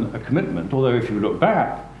than a commitment, although if you look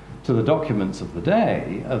back to the documents of the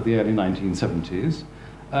day, of the early 1970s,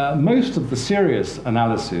 most of the serious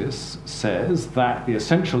analysis says that the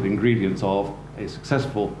essential ingredients of a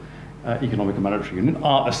successful economic and monetary union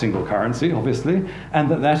are a single currency, obviously, and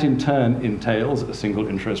that in turn entails a single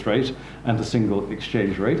interest rate and a single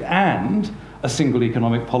exchange rate, and a single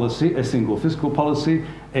economic policy, a single fiscal policy,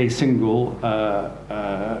 a single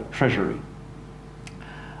treasury.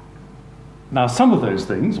 Now, some of those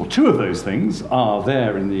things, or 2 of those things, are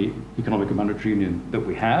there in the economic and monetary union that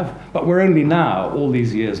we have, but we're only now, all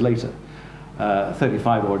these years later,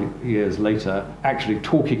 35 odd years later, actually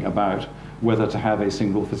talking about whether to have a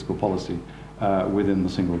single fiscal policy within the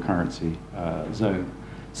single currency zone.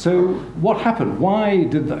 So what happened? Why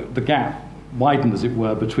did the gap widen, as it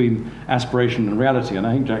were, between aspiration and reality? And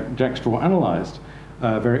I think Jack Straw analysed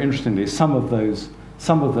very interestingly some of those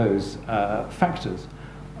factors.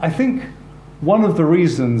 I think one of the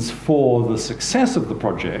reasons for the success of the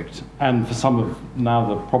project, and for some of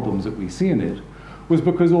now the problems that we see in it, was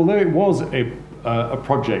because although it was a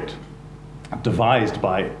project devised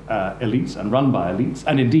by elites and run by elites,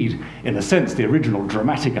 and indeed, in a sense, the original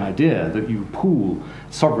dramatic idea that you pool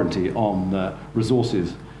sovereignty on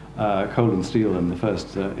resources, coal and steel in the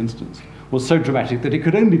first instance, was so dramatic that it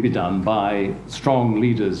could only be done by strong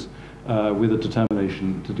leaders with a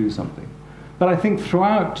determination to do something. But I think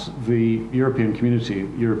throughout the European community,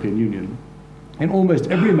 European Union, in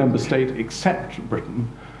almost every member state except Britain,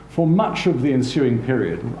 for much of the ensuing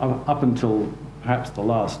period, up until perhaps the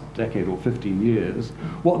last decade or 15 years,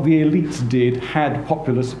 what the elites did had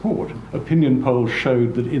popular support. Opinion polls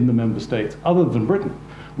showed that in the member states, other than Britain,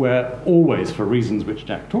 where always, for reasons which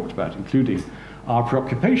Jack talked about, including our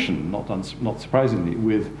preoccupation, not surprisingly,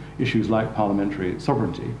 with issues like parliamentary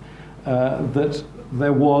sovereignty, that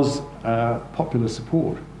there was popular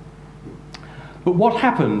support. But what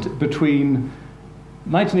happened between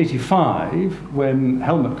 1985, when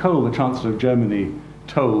Helmut Kohl, the Chancellor of Germany,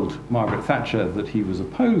 told Margaret Thatcher that he was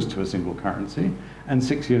opposed to a single currency, and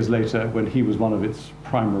 6 years later, when he was one of its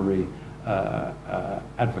primary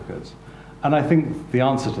advocates? And I think the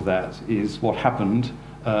answer to that is what happened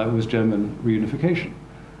was German reunification.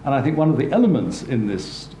 And I think one of the elements in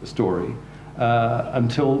this story,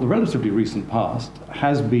 until the relatively recent past,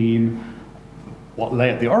 has been what lay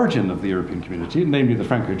at the origin of the European community, namely the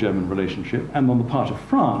Franco-German relationship, and on the part of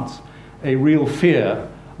France, a real fear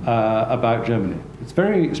about Germany. It's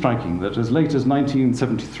very striking that as late as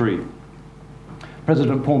 1973,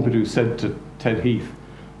 President Pompidou said to Ted Heath,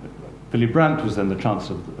 Willy Brandt was then the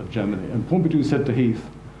Chancellor of Germany, and Pompidou said to Heath,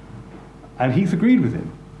 and Heath agreed with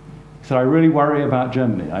him. He said, I really worry about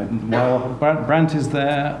Germany. While Brandt is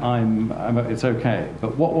there, it's okay.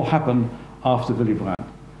 But what will happen after Willy Brandt?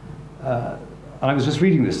 And I was just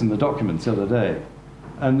reading this in the documents the other day.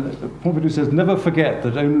 And Pompidou says, never forget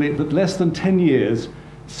that less than 10 years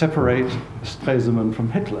separate Stresemann from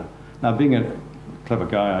Hitler. Now, being a clever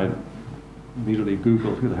guy, I immediately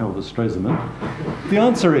Googled who the hell was Stresemann. The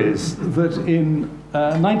answer is that in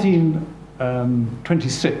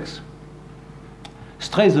 1926,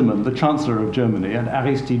 Stresemann, the Chancellor of Germany, and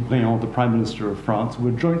Aristide Briand, the Prime Minister of France,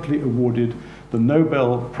 were jointly awarded the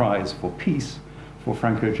Nobel Prize for Peace for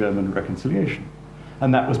Franco-German reconciliation.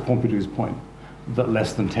 And that was Pompidou's point, that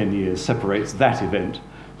less than 10 years separates that event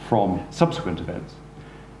from subsequent events.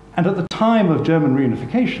 And at the time of German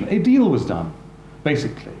reunification, a deal was done,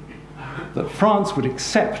 basically, that France would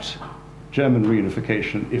accept German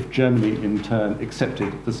reunification if Germany in turn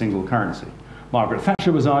accepted the single currency. Margaret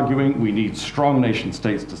Thatcher was arguing we need strong nation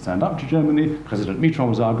states to stand up to Germany. President Mitterrand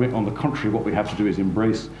was arguing, on the contrary, what we have to do is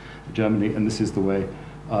embrace Germany, and this is the way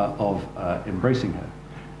of embracing her.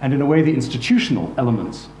 And in a way, the institutional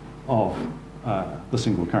elements of the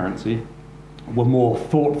single currency were more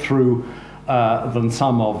thought through than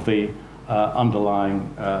some of the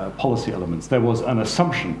underlying policy elements. There was an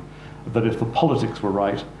assumption that if the politics were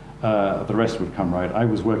right, the rest would come right. I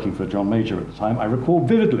was working for John Major at the time. I recall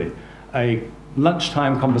vividly a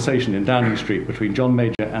lunchtime conversation in Downing Street between John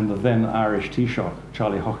Major and the then Irish Taoiseach,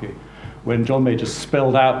 Charlie Haughey, when John Major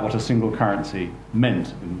spelled out what a single currency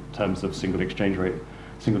meant in terms of single exchange rate,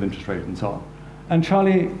 single interest rate, and so on. And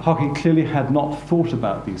Charlie Haughey clearly had not thought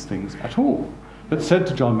about these things at all, but said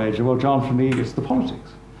to John Major, well, John, for me, it's the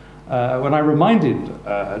politics. When I reminded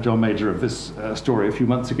John Major of this story a few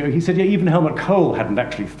months ago, he said, yeah, even Helmut Kohl hadn't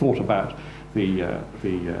actually thought about the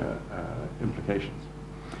implications.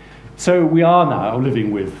 So we are now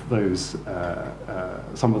living with those,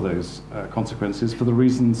 some of those consequences for the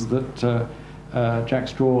reasons that Jack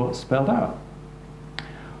Straw spelled out.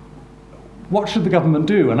 What should the government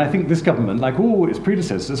do? And I think this government, like all its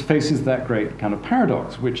predecessors, faces that great kind of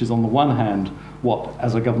paradox, which is on the one hand, what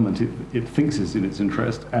as a government it thinks is in its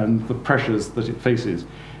interest, and the pressures that it faces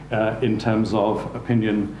in terms of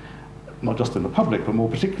opinion, not just in the public, but more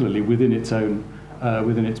particularly within its own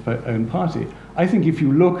party. I think if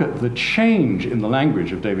you look at the change in the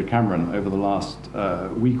language of David Cameron over the last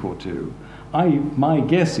week or two, my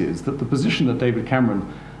guess is that the position that David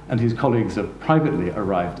Cameron and his colleagues have privately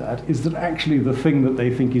arrived at is that actually the thing that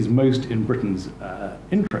they think is most in Britain's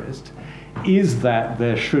interest is that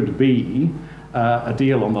there should be a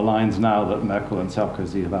deal on the lines now that Merkel and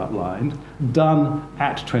Sarkozy have outlined, done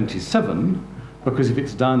at 27, because if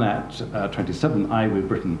it's done at 27, with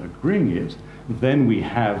Britain agreeing it, then we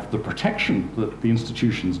have the protection that the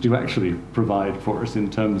institutions do actually provide for us in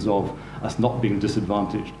terms of us not being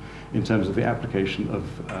disadvantaged in terms of the application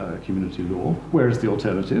of community law, whereas the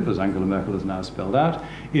alternative, as Angela Merkel has now spelled out,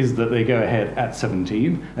 is that they go ahead at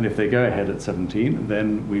 17, and if they go ahead at 17,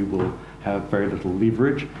 then we will have very little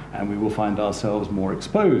leverage, and we will find ourselves more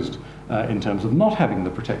exposed in terms of not having the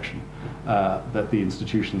protection that the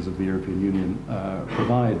institutions of the European Union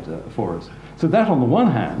provide for us. So that on the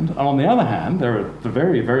one hand, and on the other hand, there are the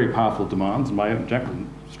very, very powerful demands, and Jack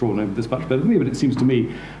Straw knows this much better than me, but it seems to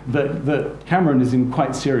me that Cameron is in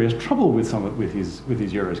quite serious trouble with his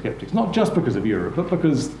Eurosceptics, not just because of Europe, but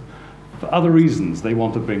because for other reasons they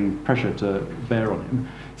want to bring pressure to bear on him.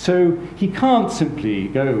 So he can't simply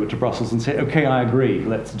go to Brussels and say, okay, I agree,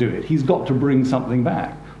 let's do it. He's got to bring something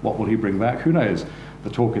back. What will he bring back? Who knows?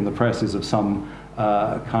 The talk in the press is of some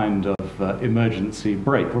kind of emergency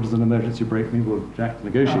break. What does an emergency break mean? Well, Jack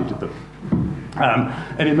negotiated them.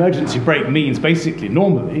 An emergency break means basically,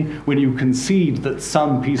 normally, when you concede that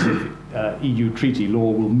some piece of EU treaty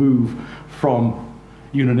law will move from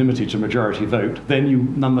unanimity to majority vote, then you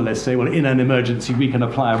nonetheless say, well, in an emergency, we can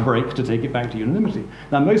apply a break to take it back to unanimity.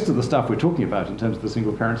 Now, most of the stuff we're talking about in terms of the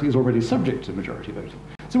single currency is already subject to majority voting.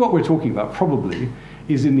 So what we're talking about probably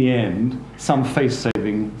is, in the end, some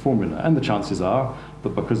face-saving formula. And the chances are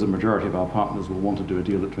that because the majority of our partners will want to do a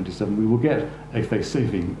deal at 27, we will get a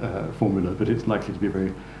face-saving formula, but it's likely to be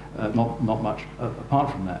very not much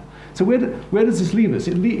apart from that. So where does this leave us?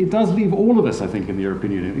 It does leave all of us, I think, in the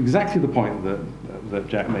European Union, exactly the point that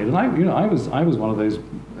Jack made. And I was one of those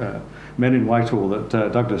men in Whitehall that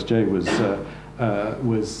Douglas J was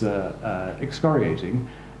excoriating.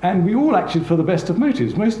 And we all acted for the best of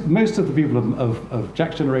motives. Most of the people of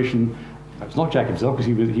Jack's generation, it's not Jack himself because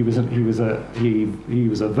he was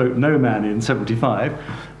a vote no man in '75,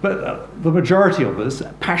 but the majority of us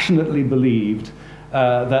passionately believed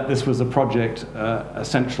that this was a project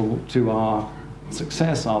essential to our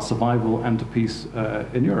success, our survival, and to peace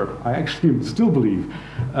in Europe. I actually still believe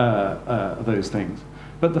those things.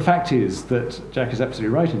 But the fact is that Jack is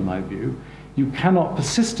absolutely right in my view. You cannot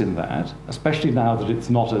persist in that, especially now that it's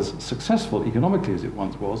not as successful economically as it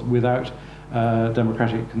once was, without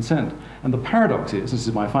democratic consent. And the paradox is, this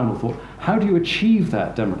is my final thought, how do you achieve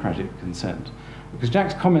that democratic consent? Because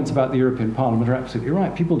Jack's comments about the European Parliament are absolutely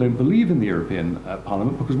right. People don't believe in the European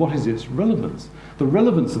Parliament because what is its relevance? The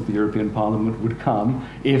relevance of the European Parliament would come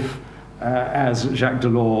if, as Jacques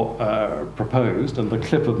Delors proposed, and the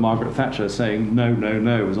clip of Margaret Thatcher saying no, no,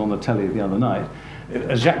 no was on the telly the other night,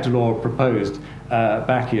 as Jacques Delors proposed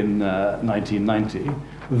back in 1990,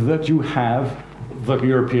 that you have the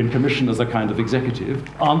European Commission as a kind of executive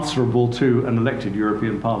answerable to an elected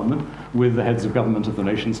European Parliament with the heads of government of the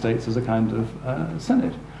nation states as a kind of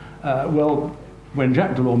Senate. Well, when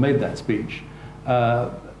Jacques Delors made that speech,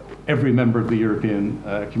 every member of the European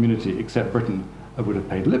community except Britain would have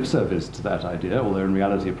paid lip service to that idea, although in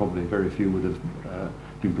reality probably very few would have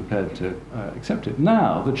been prepared to accept it.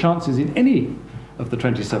 Now, the chances in any of the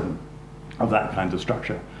 27 of that kind of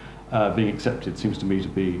structure being accepted seems to me to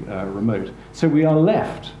be remote. So we are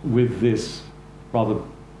left with this rather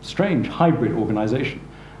strange hybrid organization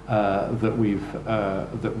that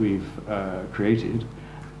we've created,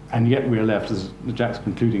 and yet we're left, as Jack's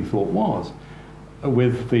concluding thought was,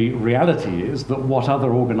 with the reality is that what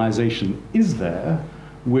other organization is there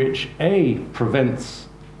which A, prevents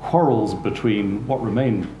quarrels between what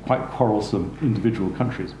remain quite quarrelsome individual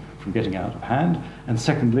countries from getting out of hand, and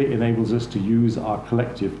secondly enables us to use our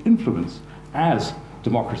collective influence as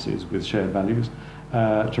democracies with shared values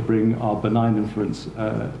to bring our benign influence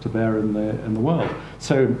to bear in the world.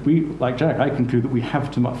 So we, like Jack, I conclude that we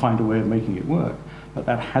have to find a way of making it work, but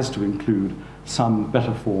that has to include some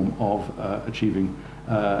better form of achieving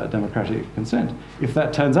democratic consent. If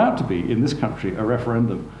that turns out to be, in this country, a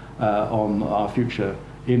referendum on our future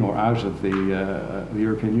in or out of the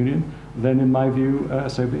European Union, then in my view,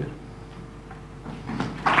 so be it.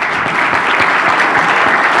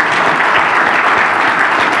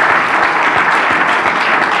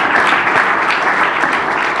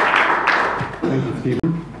 Thank you,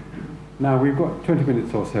 Stephen. Now we've got 20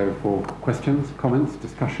 minutes or so for questions, comments,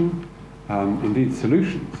 discussion, indeed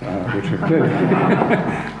solutions, which are clearly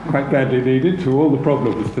quite badly needed to all the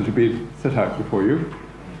problems that have been set out before you.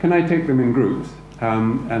 Can I take them in groups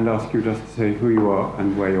and ask you just to say who you are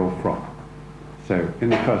and where you're from? So, in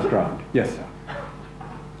the first round. Yes, sir.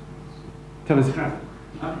 Tell us.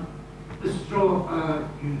 Mr. Straw,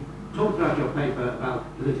 you talked about your paper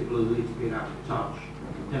about political elites being out of touch,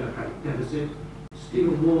 the democratic deficit.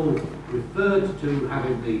 Stephen Wall referred to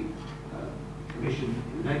having the Commission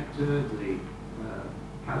elected, the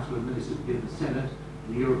Council of Ministers in the Senate,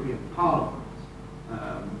 and the European Parliament.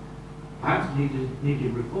 Perhaps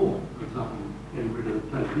needed reform, for example, getting rid of the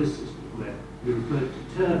closed list system, where you referred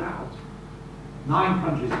to turnout. 9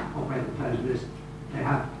 countries operate the closed list. They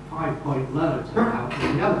have 5-point lower turnout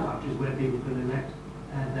than the other countries where people can elect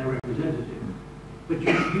their representative. But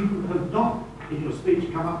you have not, in your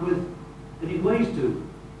speech, come up with any ways to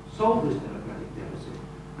solve this democratic deficit.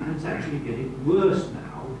 And it's actually getting worse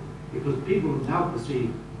now, because people now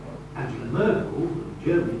perceive Angela Merkel of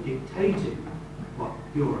Germany dictating what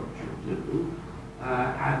Europe should do,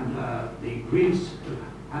 and the Greece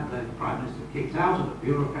had their Prime Minister kicked out and a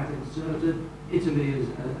bureaucrat inserted. Italy is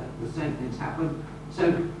the same things happen.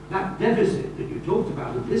 So that deficit that you talked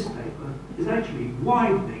about in this paper is actually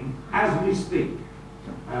widening as we speak.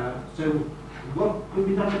 So what could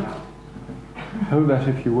be done about it? Hold that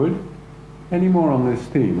if you would. Any more on this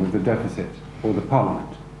theme of the deficit or the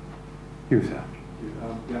Parliament? You, sir.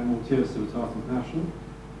 Jan Mortier, Civil Arts International.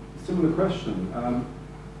 Similar question.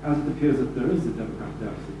 As it appears that there is a democratic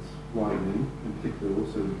deficit widening, in particular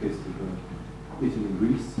also in the case of Italy and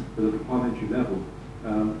Greece, but at the parliamentary level,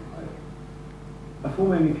 a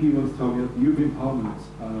former MEP once told me that the European Parliament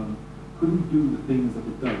couldn't do the things that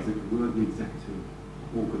it does if it were the executive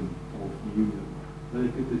organ of the Union. That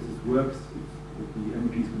if it works, what the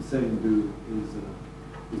MEPs can say and do is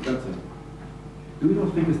better. Do we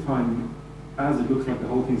not think it's time, as it looks like the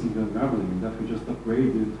whole thing's even unraveling, that we just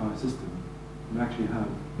upgrade the entire system and actually have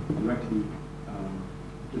directly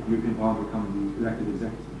the European Parliament become the elected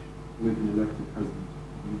executive with an elected president?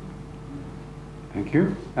 Thank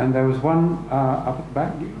you. And there was one up at the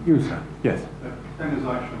back. You, sir. Yes. Dennis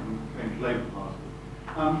Eichner from the French Labour Party.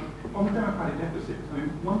 On the democratic deficit, I mean,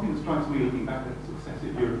 one thing that strikes me looking back at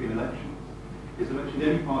successive European elections is that actually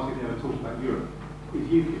the only party that ever talks about Europe is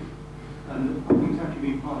UKIP. And I think it's actually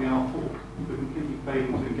been partly our fault for completely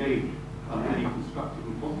failing to engage any constructive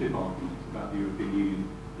and positive arguments about the European Union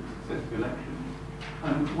at successive elections.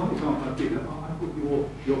 And one example I give, I thought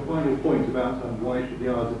your final point about why should the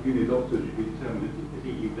hours of junior doctors should be determined at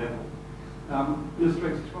EU level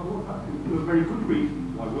illustrates well, there are very good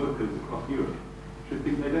reasons why workers across Europe should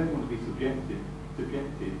think they don't want to be subjected to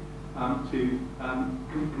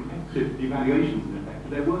competitive evaluations in effect of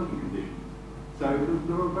their working conditions. So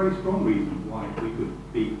there are very strong reasons why we could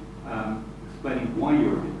be explaining why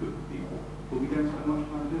Europe is good for people, but we don't spend much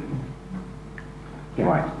time doing it. Yeah.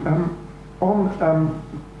 Right. On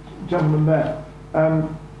gentleman there,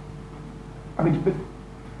 I mean, but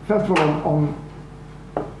first of all, on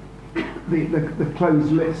the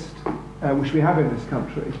closed list, which we have in this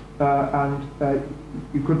country, and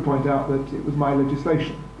you could point out that it was my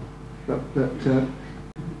legislation that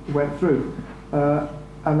went through,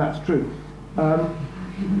 and that's true.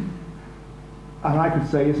 and I could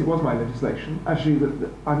say, yes, it was my legislation. Actually,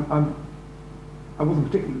 I wasn't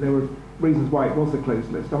particularly, there were reasons why it was the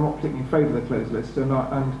closed list. I'm not particularly in favour of the closed list, and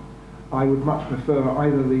I would much prefer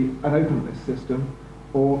either an open list system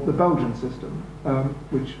or the Belgian system,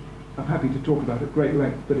 which I'm happy to talk about at great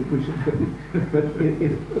length, but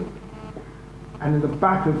and in the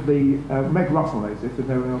back of the, Meg Russell knows this, if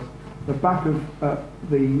no one else, the back of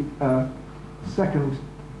the second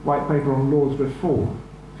white paper on laws reform,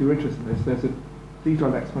 if you're interested in this, there's a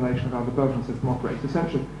detailed explanation of how the Belgian system operates.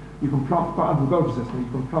 Essentially, you can plump, under the Belgian system, you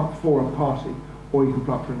can plump for a party, or you can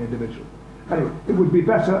plump for an individual. Anyway, it would be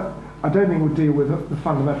better, I don't think it would deal with the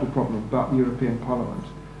fundamental problem about the European Parliament,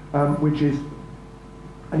 which is,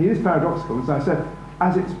 and it is paradoxical, as I said,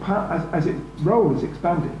 as its role is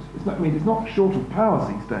expanded. It's not short of powers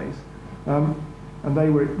these days, and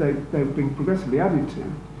they've been progressively added to.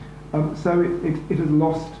 So it has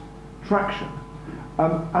lost traction,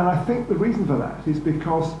 and I think the reason for that is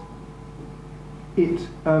because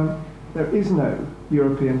there is no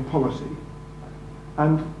European polity,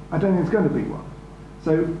 and I don't think there's going to be one.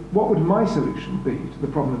 So what would my solution be to the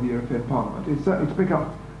problem of the European Parliament? Is certainly to pick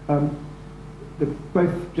up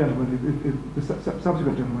both gentlemen, the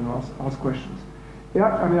subsequent gentlemen who ask questions.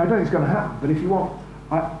 I mean, I don't think it's going to happen, but if you want,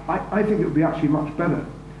 I think it would be actually much better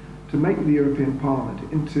to make the European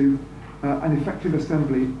Parliament into an effective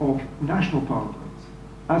assembly of national parliaments,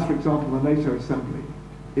 as for example the NATO Assembly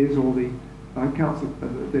is, or the Council,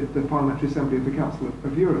 the Parliamentary Assembly of the Council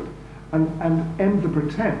of Europe, and end the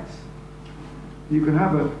pretense. You can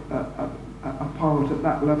have a parliament at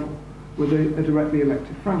that level with a directly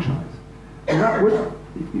elected franchise. And that would,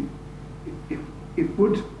 it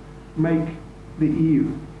would make the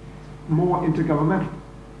EU more intergovernmental.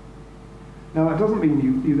 Now that doesn't mean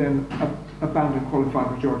you then abandon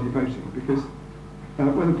qualified majority voting, because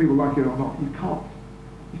whether people like it or not, you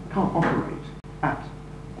can't operate at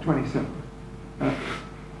 27,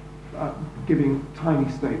 giving tiny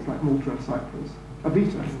states like Malta and Cyprus a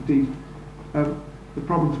veto. Indeed, the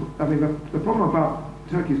problem about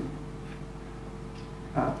Turkey's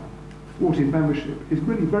thwarted membership is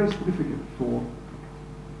really very significant for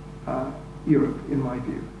Europe, in my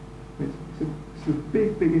view. It's a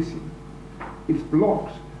big issue. It's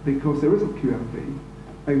blocked because there isn't QMV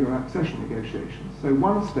over accession negotiations. So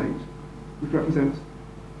one state, which represents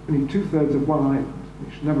only 2/3 of one island,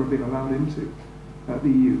 which should never have been allowed into the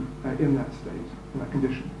EU in that state, in that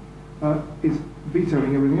condition, is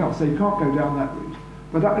vetoing everything else. So you can't go down that route.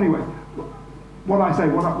 But anyway, what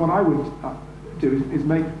I would do is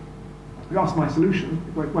that's my solution,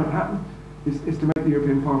 it won't happen, is to make the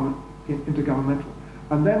European Parliament intergovernmental.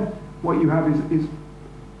 And then what you have is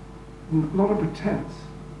not a pretense.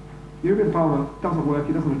 The European Parliament doesn't work,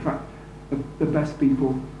 it doesn't attract the best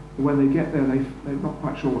people. When they get there, they're not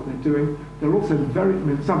quite sure what they're doing. They're also very,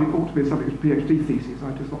 something ought to be a subject of PhD thesis,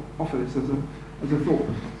 I just offer this as a thought.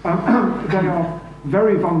 They are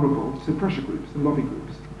very vulnerable to pressure groups and lobby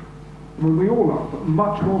groups. I mean, we all are, but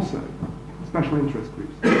much more so special interest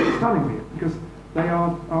groups, stunningly, because they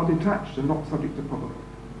are detached and not subject to public.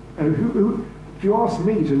 If you ask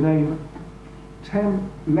me to name 10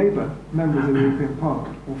 Labour members of the European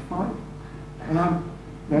Parliament, or 5, and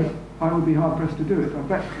I would be hard pressed to do it, I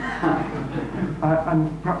bet. And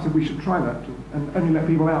perhaps if we should try that, and only let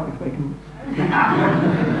people out if they can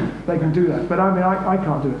do that. But I mean, I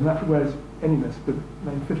can't do it, and that whereas any of us could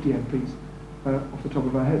name 50 MPs off the top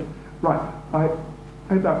of our head. Right. I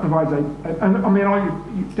hope that provides and I mean,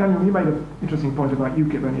 Daniel, you made an interesting point about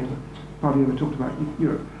UKIP, any other party ever talked about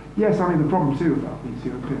Europe. Yes, I mean, the problem too about these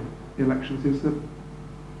European elections is that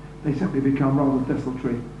they simply become rather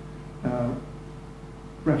desultory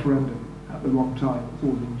referendum at the wrong time. It's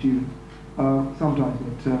always in June, sometimes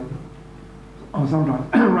midterm, or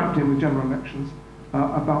sometimes wrapped in with general elections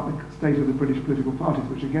about the state of the British political parties,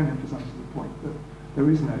 which again emphasises the point that there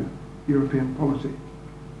is no European polity.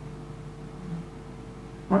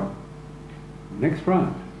 Right. Next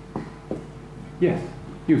round. Yes,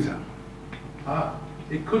 you, sir.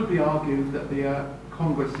 It could be argued that the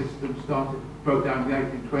Congress system broke down in the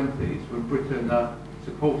 1820s when Britain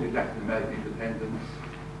supported Latin American independence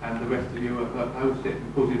and the rest of Europe opposed it,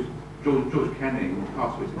 because it was George Canning,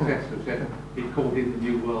 past his successor, said he called in the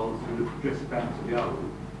New World to address the balance of the old.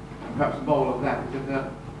 And perhaps the moral of that is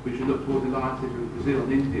that we should look towards alliances with Brazil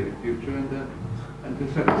and India in the future and to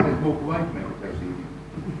a certain extent walk away from Equatorial Union.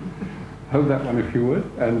 Hold that one if you would.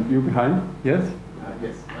 And you behind? Yes?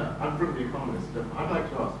 Yes, I'm from The Economist. I'd like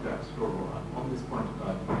to ask Jack Straw on this point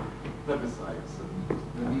about plebiscites and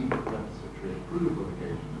the need for plebiscitary approval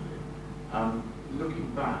occasionally. Looking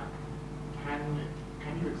back,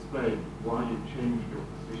 can you explain why you changed your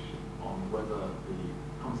position on whether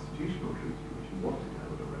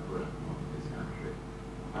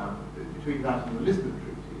between that and the Lisbon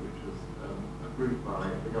Treaty, which was approved by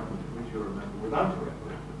the government of which you're a member without a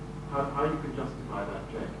referendum, how you can justify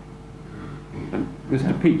that change? And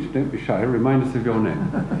Mr. Pete, don't be shy, remind us of your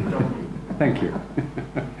name. Thank you.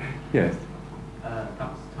 Yes. That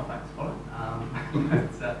was a tough act to follow.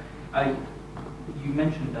 You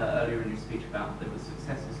mentioned earlier in your speech about there were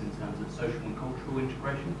successes in terms of social and cultural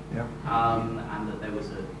integration, and that there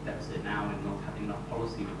was a deficit now in not having enough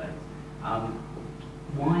policy debates.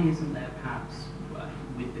 Why isn't there perhaps,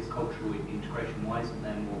 with this cultural integration, why isn't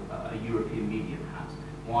there more a European media perhaps?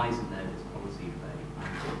 Why isn't there this policy debate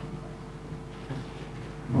taking place?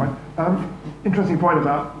 Right. Interesting point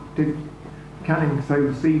about did Canning sow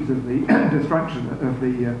the seeds of the destruction of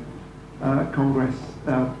the Congress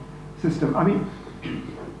system. I mean,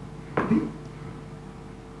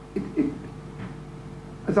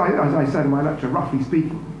 as I said in my lecture, roughly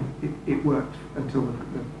speaking, it worked until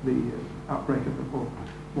the outbreak of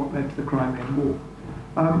what led to the Crimean War.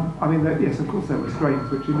 I mean, yes, of course, there were strains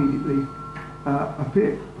which immediately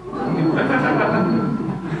appeared.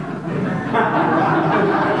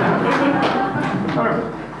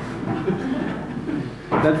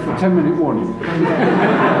 That's the 10-minute warning.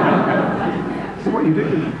 So what you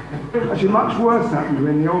do, actually much worse happened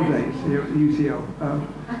in the old days here at the UCL,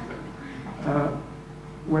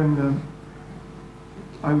 when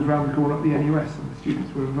I was round the corner at the NUS and the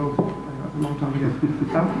students were involved. That was a long time ago.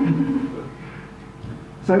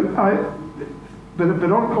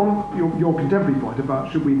 But on your contemporary point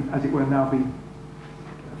about should we, as it were, now be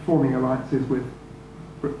forming alliances with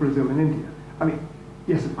Brazil and India, I mean,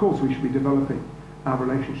 yes, of course we should be developing our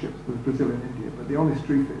relationships with Brazil and India, but the honest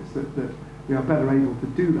truth is that we are better able to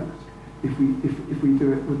do that if we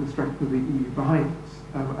do it with the strength of the EU behind us.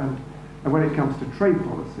 And when it comes to trade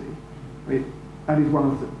policy, that is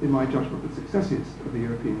one of the, in my judgment, the successes of the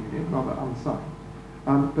European Union, rather unsung.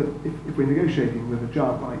 But if we're negotiating with a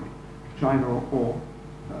giant like China or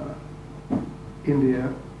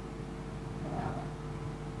India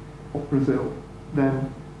or Brazil,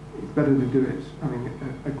 then it's better to do it,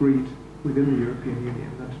 agreed within the European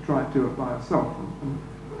Union than to try to do it by ourselves. And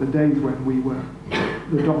the days when we were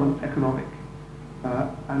the dominant economic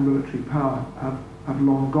and military power have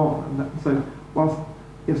long gone. And so whilst,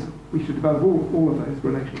 yes, we should develop all of those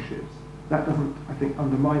relationships, that doesn't, I think,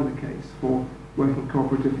 undermine the case for working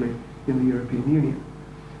cooperatively in the European Union.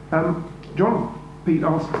 John Pete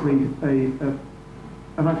asks me an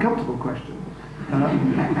uncomfortable question.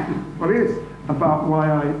 Well, it is about why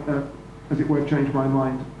I, as it were, changed my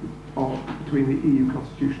mind between the EU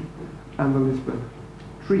Constitution and the Lisbon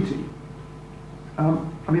Treaty.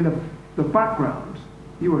 I mean, the background,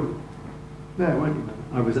 you were there, weren't you?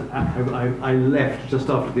 I left just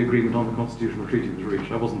after the agreement on the constitutional treaty was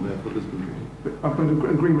reached. I wasn't there for the Lisbon Treaty. But an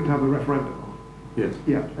agreement to have a referendum. Yes.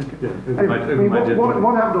 Yeah, okay. Yeah, Anyway,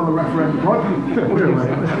 what happened on the referendum?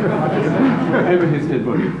 Over his dead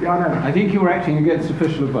body. Yeah, I know. I think you were acting against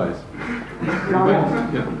official advice. Yeah, I was.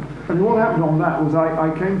 I mean, what happened on that was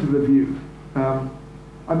I came to the view.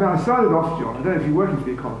 I started off, John, I don't know if you're working for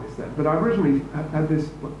The Economist then, but I originally had this,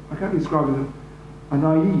 I can't describe it as a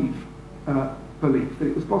naive belief that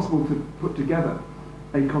it was possible to put together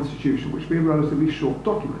a constitution which would be a relatively short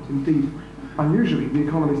document. Indeed, unusually, The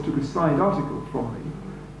Economist took a signed article from me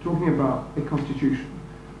talking about a constitution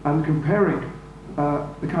and comparing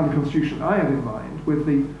the kind of constitution I had in mind with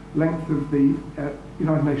the length of the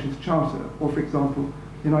United Nations Charter, or for example,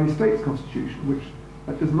 the United States Constitution, which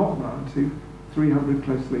does not run to 300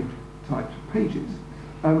 closely typed pages.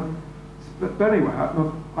 But anyway,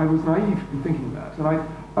 I was naive in thinking that, and I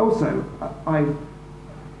was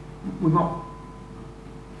not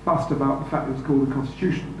fussed about the fact it was called the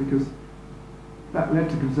Constitution, because that led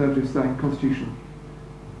to conservatives saying Constitution,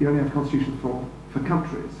 you only have constitutions for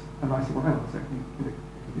countries. And I said, well, hang on a second,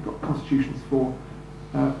 you've got constitutions for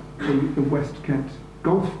the West Kent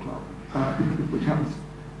Golf Club, which happens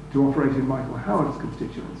to operate in Michael Howard's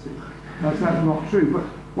constituency. That's not true.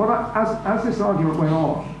 But as this argument went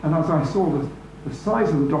on, and as I saw the size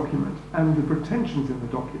of the document and the pretensions in the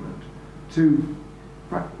document to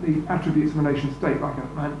the attributes of a nation state, like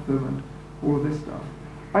an anthem and all of this stuff,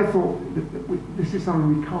 I thought that this is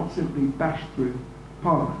something we can't simply bash through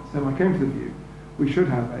Parliament. So I came to the view we should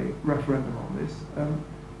have a referendum on this.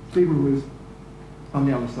 Stephen was on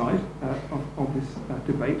the other side of this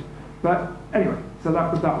debate. But anyway, so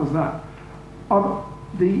that was that.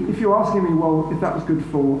 If you're asking me, well, if that was good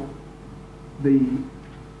for the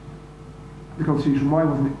Constitution, why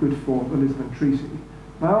wasn't it good for the Lisbon Treaty?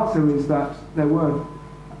 My answer is that there were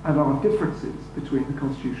and are differences between the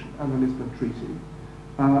Constitution and the Lisbon Treaty.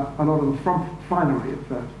 A lot of the finery of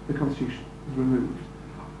the Constitution was removed.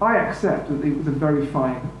 I accept that it was a very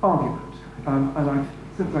fine argument, and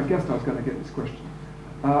since I guessed I was going to get this question,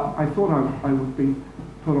 I thought I would be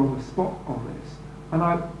put on the spot on this. And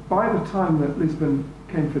by the time that Lisbon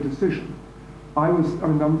came for decision, I'm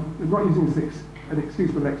not using this an excuse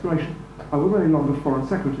but an explanation. I was no longer Foreign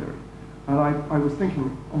Secretary, and I was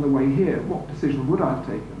thinking on the way here, what decision would I have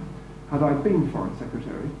taken had I been Foreign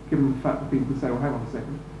Secretary, given the fact that people would say, well, hang on a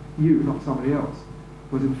second, you, not somebody else,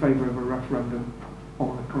 was in favour of a referendum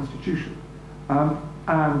on the Constitution. And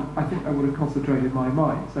I think that would have concentrated my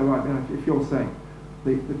mind. So if you're saying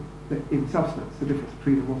that in substance the difference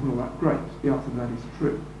between them wasn't all that great, the answer to that is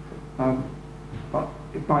true. But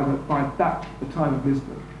by the time of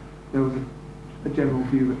Lisbon, there was a general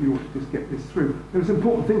view that you ought to just get this through. There were some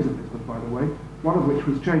important things in Lisbon, by the way, one of which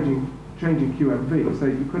was changing QMV, so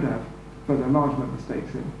you could have further large member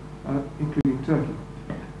states in, including Turkey.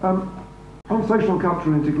 On social and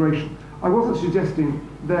cultural integration, I wasn't suggesting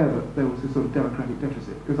there that there was a sort of democratic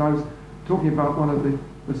deficit, because I was talking about one of the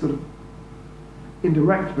sort of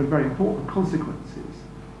indirect but very important consequences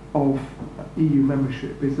of EU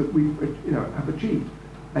membership is that we have achieved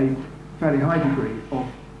a fairly high degree of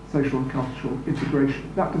social and cultural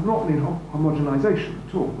integration. That does not mean homogenisation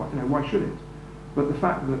at all. Why should it? But the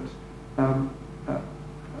fact that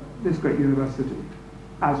this great university,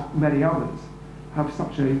 as many others, have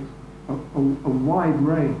such a wide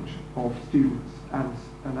range of students and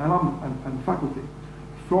alum and faculty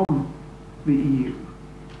from the EU,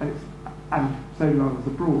 and so do others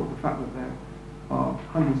abroad. The fact that there are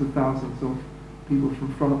hundreds of thousands of people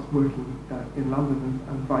from France working in London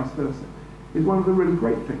and vice versa is one of the really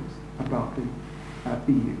great things about the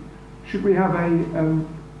EU. Should we have to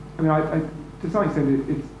some extent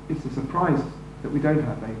it's a surprise that we don't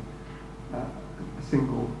have a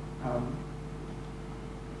single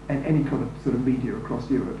any kind of sort of media across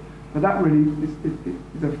Europe. But that really is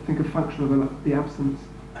I think, a function of the absence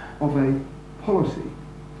of a policy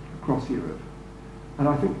across Europe. And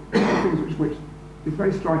I think one of the things which is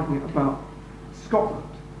very striking about Scotland,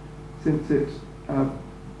 since it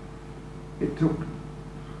took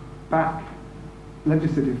back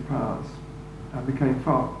legislative powers and became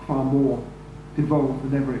far more devolved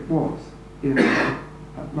than ever it was in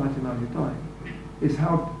 1999, is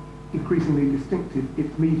how increasingly distinctive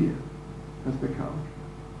its media has become.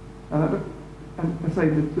 And I say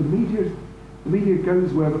that the media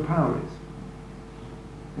goes where the power is,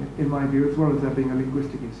 in my view, as well as there being a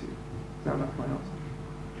linguistic issue. So that's my answer.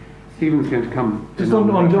 Stephen's going to come. Just on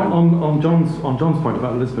John's point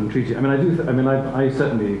about the Lisbon Treaty. I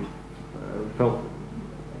certainly felt,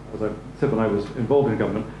 as I said when I was involved in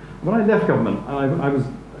government, when I left government, I was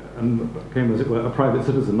and became, as it were, a private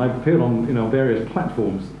citizen. I appeared on various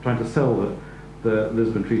platforms trying to sell the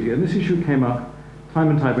Lisbon Treaty, and this issue came up time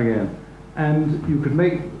and time again. And you could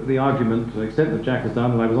make the argument, to the extent that Jack has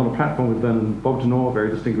done, and I was on a platform with Vernon Bogdanor, a very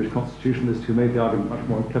distinguished constitutionalist who made the argument much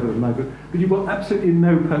more clever than I could, but you got absolutely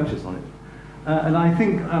no purchase on it. And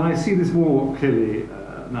I see this more clearly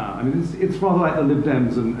now. It's rather like the Lib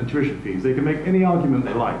Dems and tuition fees. They can make any argument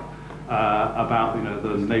they like about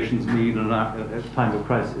the nation's need at a time of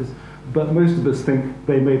crisis, but most of us think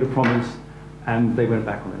they made a promise and they went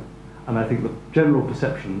back on it. And I think the general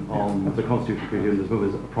perception on the Constitutional Treaty in Lisbon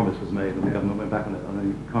is that a promise was made and the government went back on it, and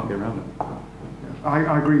you can't get around it.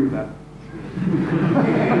 I agree with that.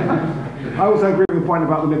 I also agree with the point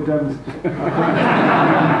about the Lib Dems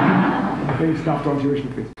being stuffed on tuition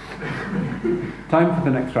fees. Time for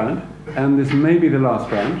the next round, and this may be the last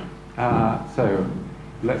round. So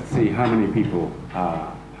let's see how many people.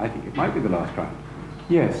 I think it might be the last round.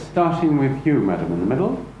 Yes, starting with you, madam, in the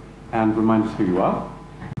middle, and remind us who you are.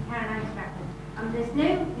 There's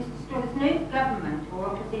no government or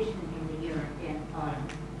opposition in the European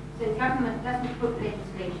Parliament. So the government doesn't put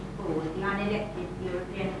legislation forward. The unelected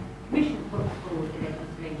European Commission puts forward the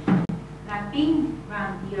legislation. And I've been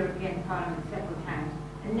around the European Parliament several times,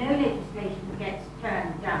 and no legislation gets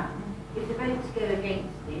turned down if the votes go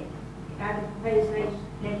against it. The proposed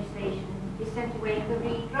legislation is sent away for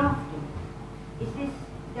redrafting. Is this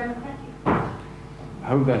democratic?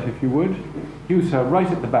 Hold that if you would. You, sir, right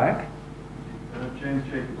at the back. James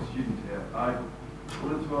Jacobs, student here. I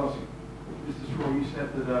wanted to ask, Mr. Straw, you said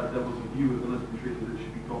that there was a view of the Lisbon Treaty that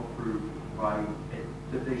should be got through by it,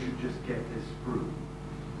 that they should just get this through.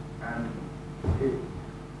 And it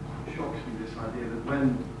shocks me, this idea that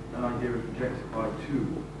when an idea is rejected by two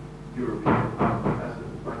European,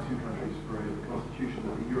 by two countries for a constitution,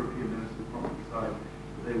 that the European ministers promptly decide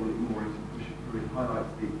that they will ignore it and push it through. It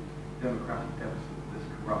highlights the democratic deficit that this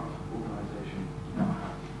corrupt organisation now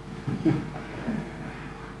has.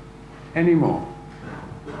 Any more?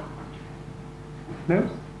 No?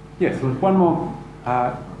 Yes, one more.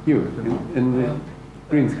 You, in the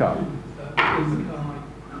green scarf.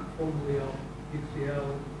 Formerly of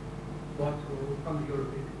UCL, Whitehall, and the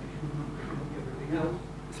European Commission, and everything else.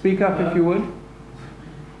 Speak up if you would.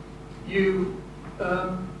 You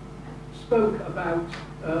spoke about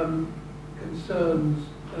concerns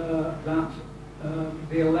that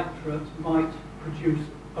the electorate might produce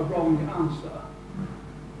a wrong answer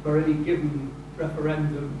for any given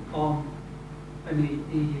referendum on any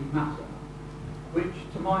EU matter, which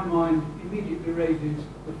to my mind immediately raises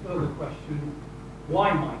the further question,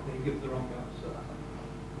 why might they give the wrong answer?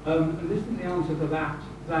 And this is the answer to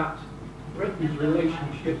that Britain's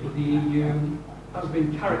relationship with the EU has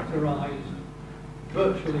been characterised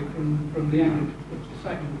virtually from the end of the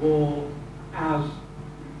Second War as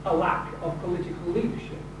a lack of political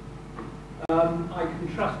leadership. I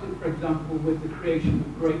contrast it, for example, with the creation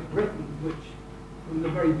of Great Britain, which from the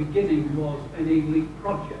very beginning was an elite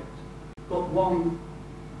project, but one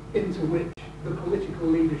into which the political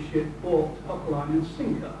leadership bought hook, line and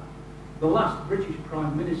sinker. The last British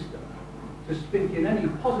Prime Minister to speak in any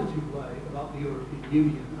positive way about the European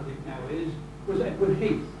Union, as it now is, was Edward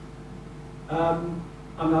Heath. And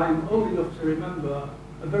I'm old enough to remember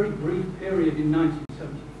a very brief period in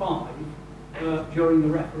 1975 during the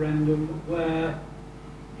referendum where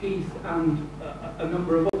Heath and a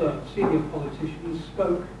number of other senior politicians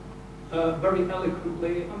spoke very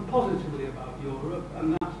eloquently and positively about Europe,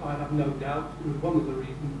 and that, I have no doubt, was one of the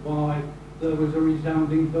reasons why there was a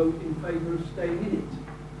resounding vote in favour of staying in it.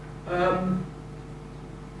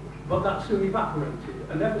 But that soon evaporated,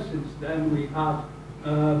 and ever since then we've had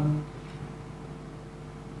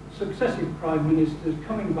successive prime ministers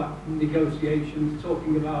coming back from negotiations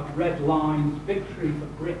talking about red lines, victory for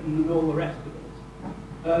Britain and all the rest of it.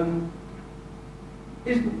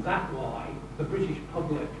 Isn't that why the British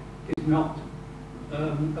public is not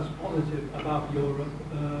as positive about Europe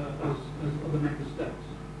as other member states?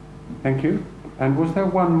 Thank you. And was there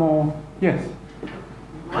one more? Yes.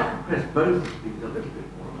 I'd like to press both of these a little bit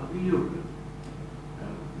more about the euro.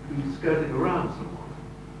 We're skirting around somewhat.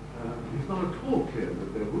 It's not at all clear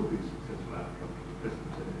that there will be a successful outcome to the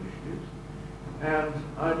President's own initiatives. And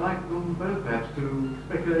I'd like them both perhaps to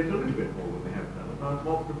speculate a little bit more than they have done about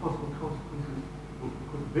what the possible consequences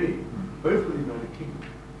could be, both for the United Kingdom.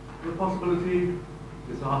 The possibility,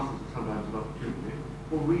 disasters are sometimes an opportunity,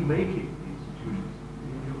 for remaking the institutions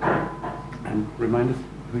in the EU. And remind us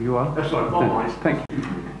who you are? Sorry, Bob Morris. Thank you.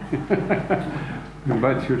 We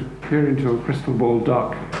both should peer into a crystal ball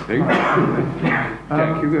dark, I think.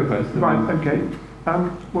 Jack, you go first. Right, okay.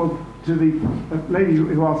 Well, to the lady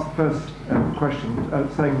who asked the first question,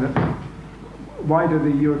 saying that why did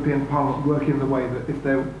the European Parliament work in the way that if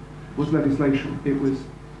there was legislation, it wasn't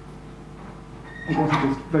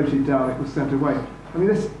just voted down, it was sent away. I mean,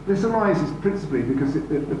 this arises principally because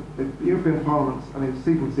the European Parliament, I mean,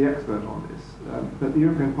 Stephen's the expert on this, that the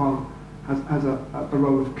European Parliament has a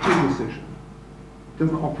role of co-decision. It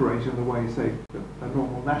doesn't operate in the way, say, a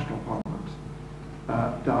normal national parliament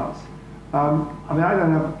does. I mean, I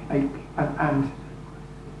don't have and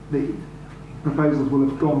the proposals will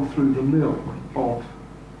have gone through the mill of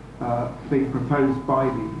being proposed by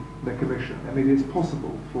the Commission. I mean, it is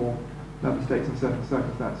possible for member states in certain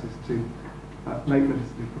circumstances to make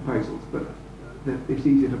legislative proposals, but it's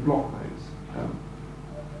easier to block those.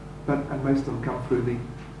 And most of them come through the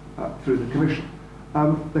Commission.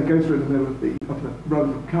 They go through the middle of the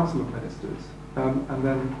relevant Council of Ministers, and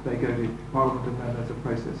then they go to Parliament, and then there's a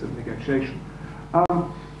process of negotiation.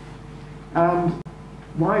 And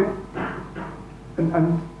why?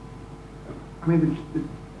 And I mean,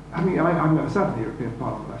 I've never sat in the European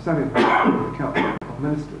Parliament. I've sat in the Council of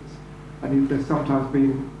Ministers, and there's sometimes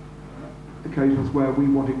been occasions where we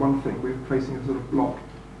wanted one thing, we're facing a sort of block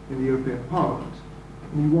in the European Parliament.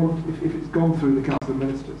 And you want, if it's gone through the Council of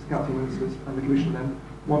Ministers and the Commission then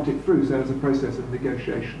want it through, so there's a process of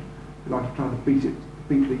negotiation. We like to try and beat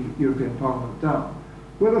the European Parliament down,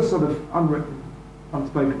 with a sort of unwritten,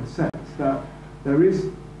 unspoken sense that there is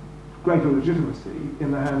greater legitimacy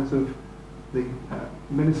in the hands of the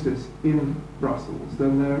ministers in Brussels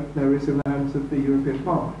than there is in the hands of the European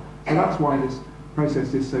Parliament. So that's why this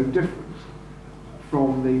process is so different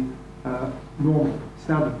from the normal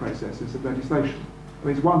standard processes of legislation. I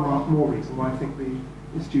mean, it's one more reason why I think the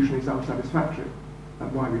institution is unsatisfactory,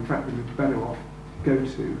 and why we frankly would be better off go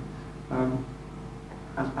to an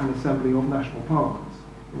assembly of national parliaments.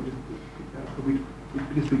 We'd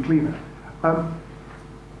just be cleaner.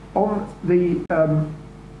 On the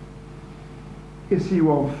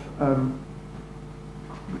issue of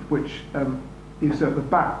which you at the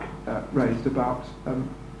back raised about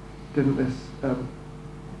didn't this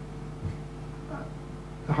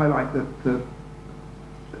to highlight that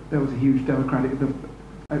there was a huge democratic,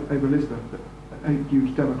 over Lisbon, a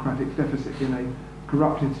huge democratic deficit in a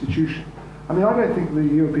corrupt institution. I mean, I don't think the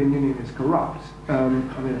European Union is corrupt. I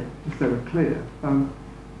mean, just so we're clear.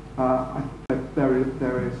 I think there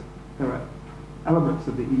are elements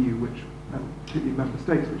of the EU which, particularly member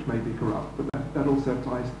states, which may be corrupt, but that also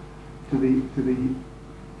applies to the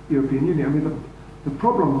European Union. I mean, the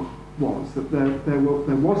problem was that there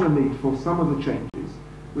was a need for some of the changes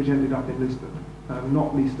which ended up in Lisbon,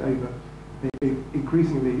 not least over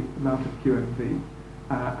increasing the amount of QMV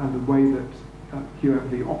and the way that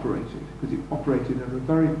QMV operated, because it operated in a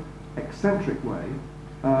very eccentric way,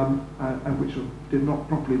 and which did not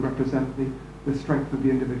properly represent the strength of the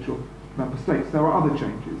individual member states. There were other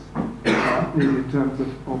changes needed in terms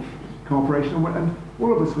of cooperation, and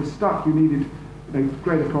all of us were stuck. You needed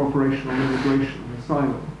greater cooperation on immigration and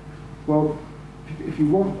asylum. Well, if you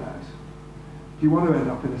want that, you want to end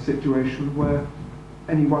up in a situation where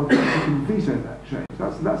anyone can veto that change.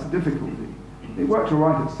 That's the difficulty. It worked all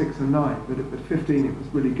right at 6 and 9, but at 15 it was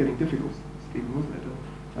really getting difficult, Stephen, wasn't it?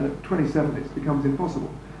 And at 27 it becomes impossible.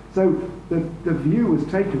 So the view was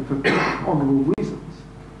taken for honourable reasons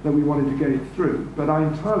that we wanted to get it through, but I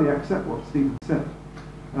entirely accept what Stephen said.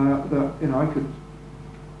 That I could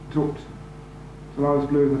talk till I was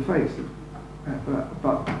blue in the face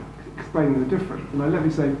about explaining the difference. And let me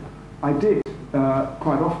say, I did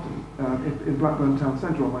quite often in Blackburn town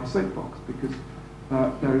centre on my soapbox, because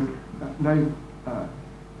there is no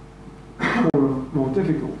forum more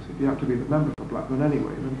difficult, if you have to be the member for Blackburn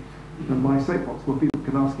anyway, than my soapbox, where people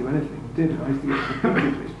can ask you anything. Did I used to get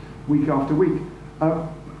repeatedly, week after week.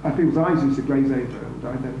 And people's eyes used to glaze over, and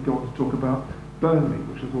I then go on to talk about Burnley,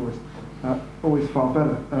 which was always far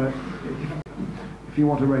better, if you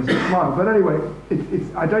want to raise a smile. But anyway,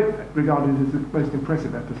 I don't regard it as the most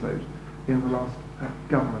impressive episode in the last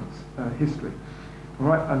government's history. All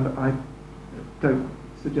right, and I don't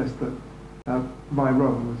suggest that my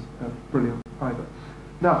role was brilliant either.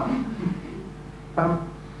 Now,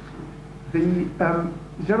 the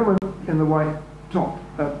gentleman in the white top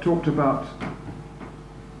talked about.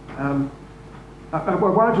 Well,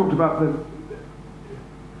 when I talked about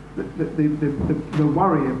the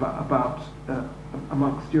worry about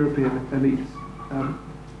amongst European elites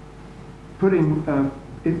putting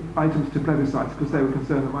items to plebiscites because they were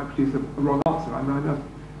concerned that might produce a wrong answer. I mean, that's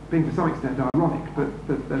being to some extent ironic, but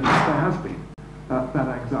there has been that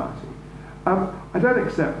anxiety. I don't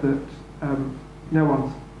accept that no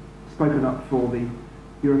one's spoken up for the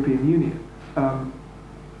European Union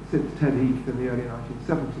since Ted Heath in the early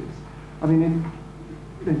 1970s. I mean,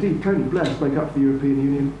 indeed, Tony Blair spoke up for the European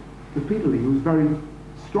Union repeatedly. He was very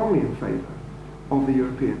strongly in favour of the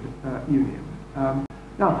European Union.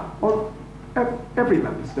 Now, on every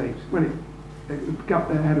member state, when the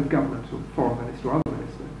head of government or foreign minister or other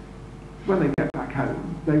minister, when they get back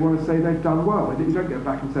home, they want to say they've done well. You don't go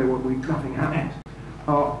back and say, well, nothing happened,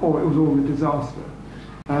 or it was all a disaster.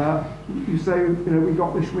 You say, we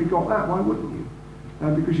got this, we got that. Why wouldn't you?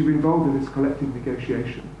 Because you've been involved in this collective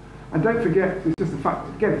negotiation. And don't forget, it's just a fact.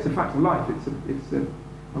 Again, it's a fact of life. It's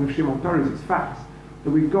one of Shimon Peres's facts that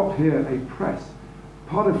we've got here a press,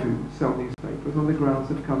 part of whom sell newspapers on the grounds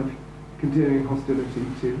of kind of continuing hostility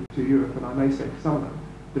to Europe, and I may say to some of them,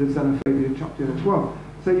 but it's xenophobia chucked in as well.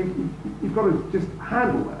 So you've got to just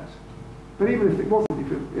handle that. But even if it wasn't,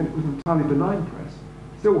 if it was an entirely benign press,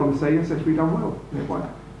 still want to say, yes, we've done well. Why?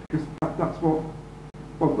 Because that's what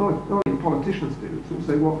not only politicians do, it's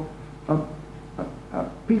also what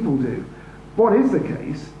people do. What is the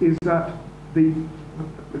case is that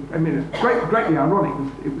it's greatly ironic.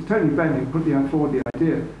 It was Tony Benn who put forward the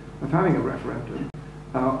idea of having a referendum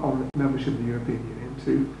on membership of the European Union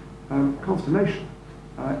to consternation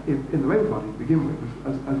in the Labour Party to begin with,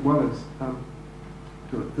 as well as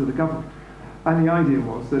to the government. And the idea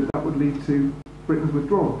was that would lead to Britain's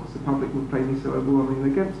withdrawal, because the public would plainly so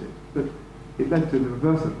overwhelmingly against it. But it led to the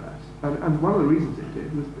reverse of that. And one of the reasons it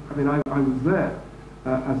did was, I was there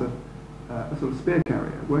as a sort of spear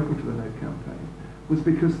carrier working for the No campaign, was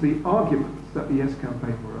because the arguments that the Yes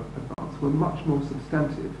campaign were advanced were much more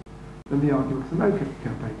substantive than the arguments the No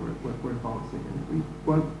campaign were advancing. And we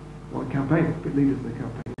weren't, well, the campaign, but leaders of the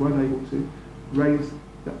campaign weren't able to raise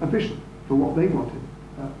a vision for what they wanted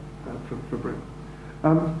for Britain.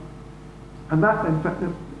 And that, in fact,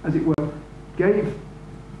 as it were, gave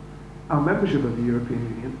our membership of the European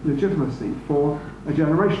Union legitimacy for a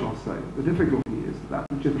generation or so. The difficulty is that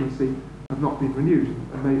legitimacy has not been renewed,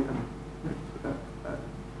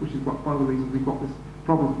 which is one of the reasons we've got this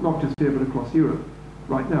problem, not just here but across Europe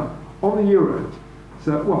right now. On the euro,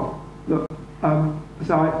 so, well, look,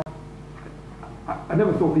 so I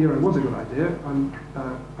never thought the euro was a good idea.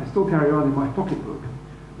 I still carry around in my pocketbook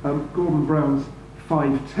Gordon Brown's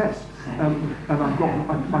 5 tests, and I've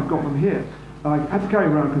got them here. I had to carry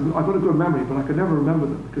them around because I've got a good memory, but I could never remember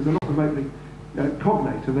them because they're not remotely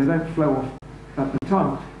cognate and they don't flow off at the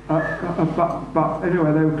tongue. But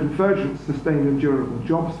anyway, they were convergence, sustained and durable,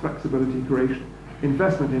 jobs, flexibility, creation,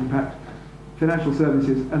 investment impact, financial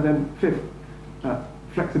services, and then 5th,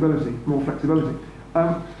 flexibility, more flexibility.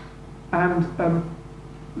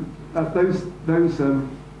 Those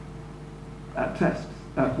tests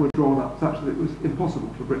were drawn up such that it was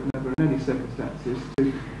impossible for Britain ever in any circumstances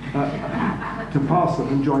to pass them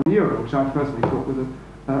and join the euro, which I personally thought was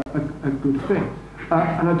a good thing.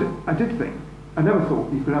 And I did think, I never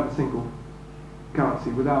thought you could have a single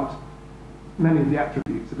currency without many of the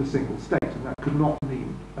attributes of a single state, and that could not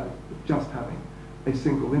mean just having a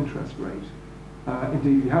single interest rate.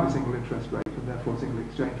 Indeed, if you have a single interest rate and therefore a single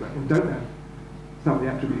exchange rate, and don't have some of the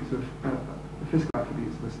attributes of the fiscal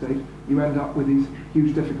attributes of a state, you end up with these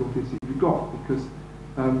huge difficulties that you've got, because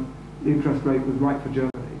the interest rate was right for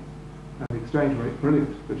Germany, and the exchange rate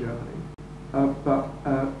brilliant for Germany, but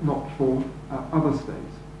not for other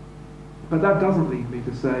states. But that doesn't lead me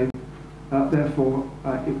to say, therefore,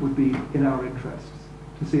 it would be in our interests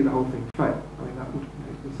to see the whole thing fail. I mean, that would,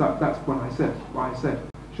 that's when I said, why I said,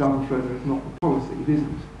 Schadenfreude is not the policy. It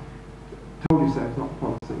isn't. Told you so, it's not the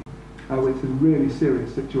policy. It's a really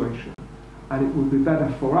serious situation, and it would be better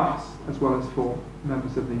for us, as well as for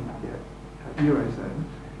members of the Eurozone,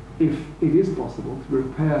 if it is possible to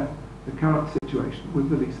repair the current situation with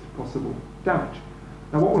the least possible damage.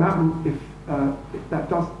 Now, what will happen if that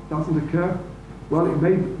doesn't occur? Well, it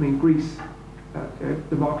may mean Greece,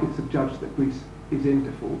 the markets have judged that Greece is in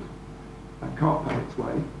default and can't pay its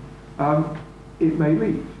way. It may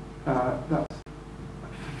leave. That's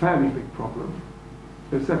a fairly big problem,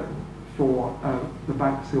 except for the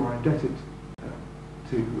banks who are indebted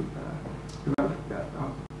to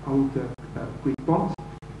hold Greek bonds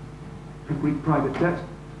and Greek private debt.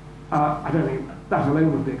 I don't think that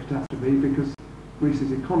alone would be a catastrophe, because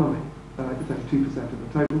Greece's economy, it's only 2%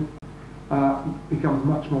 of the total, becomes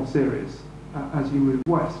much more serious as you move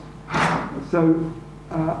west. So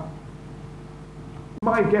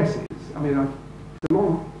my guess is, I mean,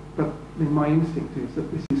 my instinct is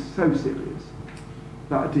that this is so serious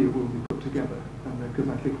that a deal will be put together, and because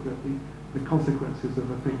I think that the consequences of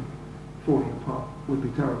a thing falling apart would be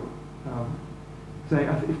terrible. Say,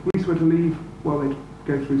 if Greece were to leave, well, they'd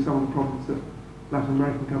go through some of the problems that Latin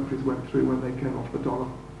American countries went through when they came off the dollar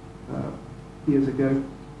years ago,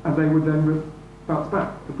 and they would then bounce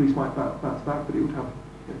back. Greece might bounce back, but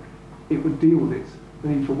it would deal with the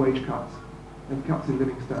need for wage cuts and cuts in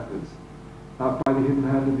living standards by the hidden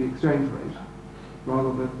hand of the exchange rate, rather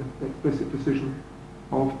than the explicit decision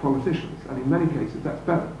of politicians. And in many cases, that's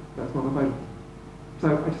better. That's not available.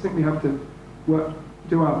 So I just think we have to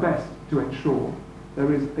do our best to ensure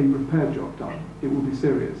there is a repair job done. It will be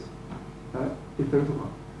serious if there isn't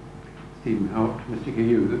one. Stephen, how optimistic are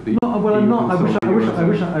you that the well, I'm not. I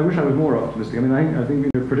wish I was more optimistic. I mean, I think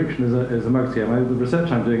prediction is a mug's game. The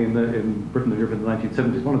research I'm doing in Britain and Europe in the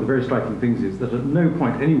 1970s, one of the very striking things is that at no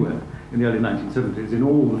point anywhere in the early 1970s, in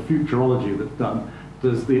all the futurology that's done,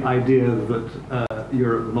 does the idea that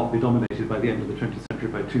Europe will not be dominated by the end of the 20th century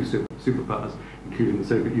by two superpowers, including the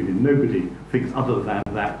Soviet Union. Nobody thinks other than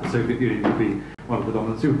that the Soviet Union will be one of the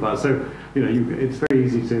dominant superpowers. So, it's very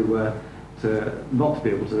easy to not to be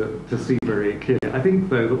able to see very clearly. I think,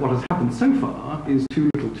 though, that what has happened so far is too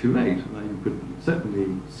little too late. And you could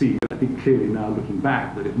certainly see, I think clearly now looking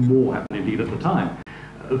back, that if more happened indeed at the time,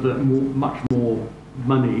 that much more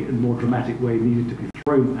money in more dramatic way needed to be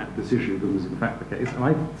thrown at this issue than was in fact the case. And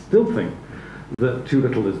I still think that too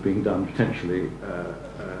little is being done, potentially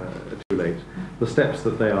too late. The steps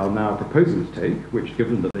that they are now proposing to take, which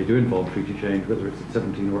given that they do involve treaty change, whether it's at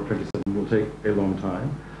 17 or at 27, will take a long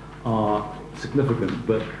time, are significant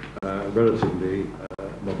but relatively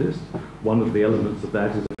modest. One of the elements of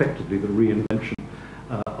that is effectively the reinvention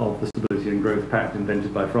of the Stability and Growth Pact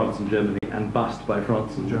invented by France and Germany and bust by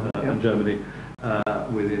France and Germany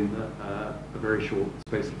within a very short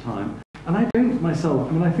space of time. And I don't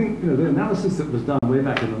myself, I think the analysis that was done way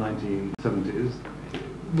back in the 1970s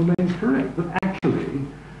remains correct, that actually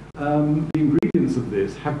the ingredients of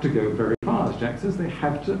this have to go very far. As Jack says, they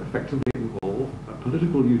have to effectively involve a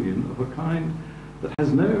political union of a kind that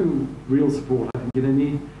has no real support, I think, in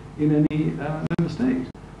any member state.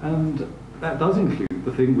 And that does include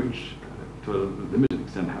the thing which, to a limited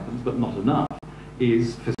extent, happens, but not enough,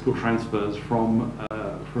 is fiscal transfers from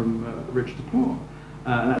rich to poor.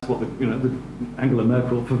 And that's what the Angela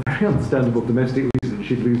Merkel, for very understandable domestic reasons,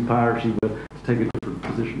 she'd lose power if she were to take a different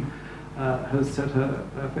position, has set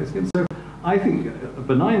her face against. So I think a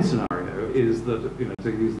benign scenario is that, to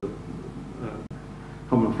use the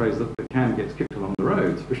common phrase, that the can gets kicked along the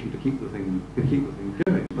road, sufficient to keep the thing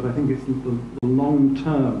going. But I think it's the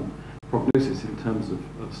long-term prognosis in terms of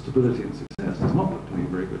stability and success does not look to me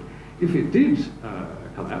very good. If it did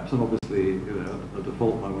collapse, and obviously a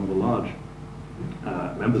default by one of the large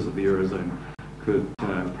members of the Eurozone could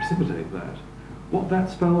precipitate that, what that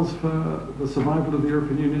spells for the survival of the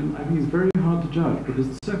European Union, I think is very hard to judge, because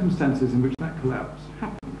the circumstances in which that collapse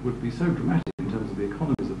happened would be so dramatic in terms of the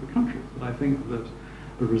economies of the countries that I think that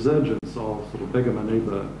a resurgence of sort of beggar my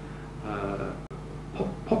neighbour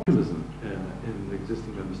populism in the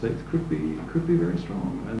existing member states could be very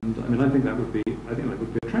strong. And I mean, I think that would be a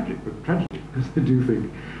tragedy, because I do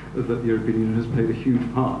think that the European Union has played a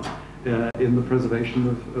huge part in the preservation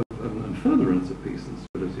and furtherance of peace and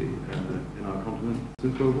stability in our continent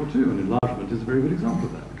since World War II. And enlargement is a very good example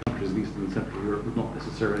of that. The countries of Eastern and Central Europe would not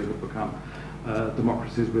necessarily have become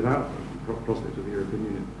democracies without the prospect of the European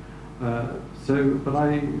Union. But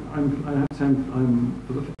I have to say,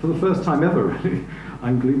 I'm for the first time ever, really,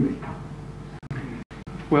 I'm gloomy.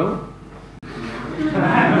 Well,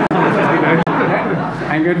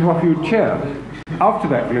 I'm going to offer you a chair. After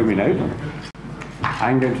that gloomy note,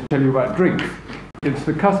 I'm going to tell you about drinks. It's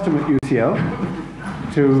the custom at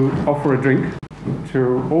UCL to offer a drink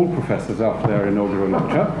to all professors after their inaugural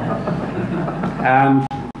lecture. And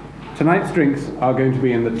tonight's drinks are going to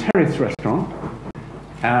be in the Terrace restaurant.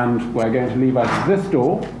 And we're going to leave out this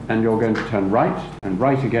door, and you're going to turn right and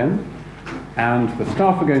right again. And the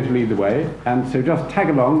staff are going to lead the way. And so just tag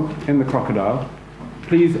along in the crocodile.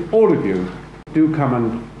 Please, all of you, do come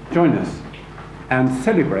and join us and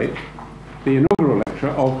celebrate the inaugural lecture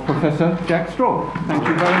of Professor Jack Straw. Thank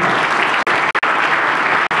you very much.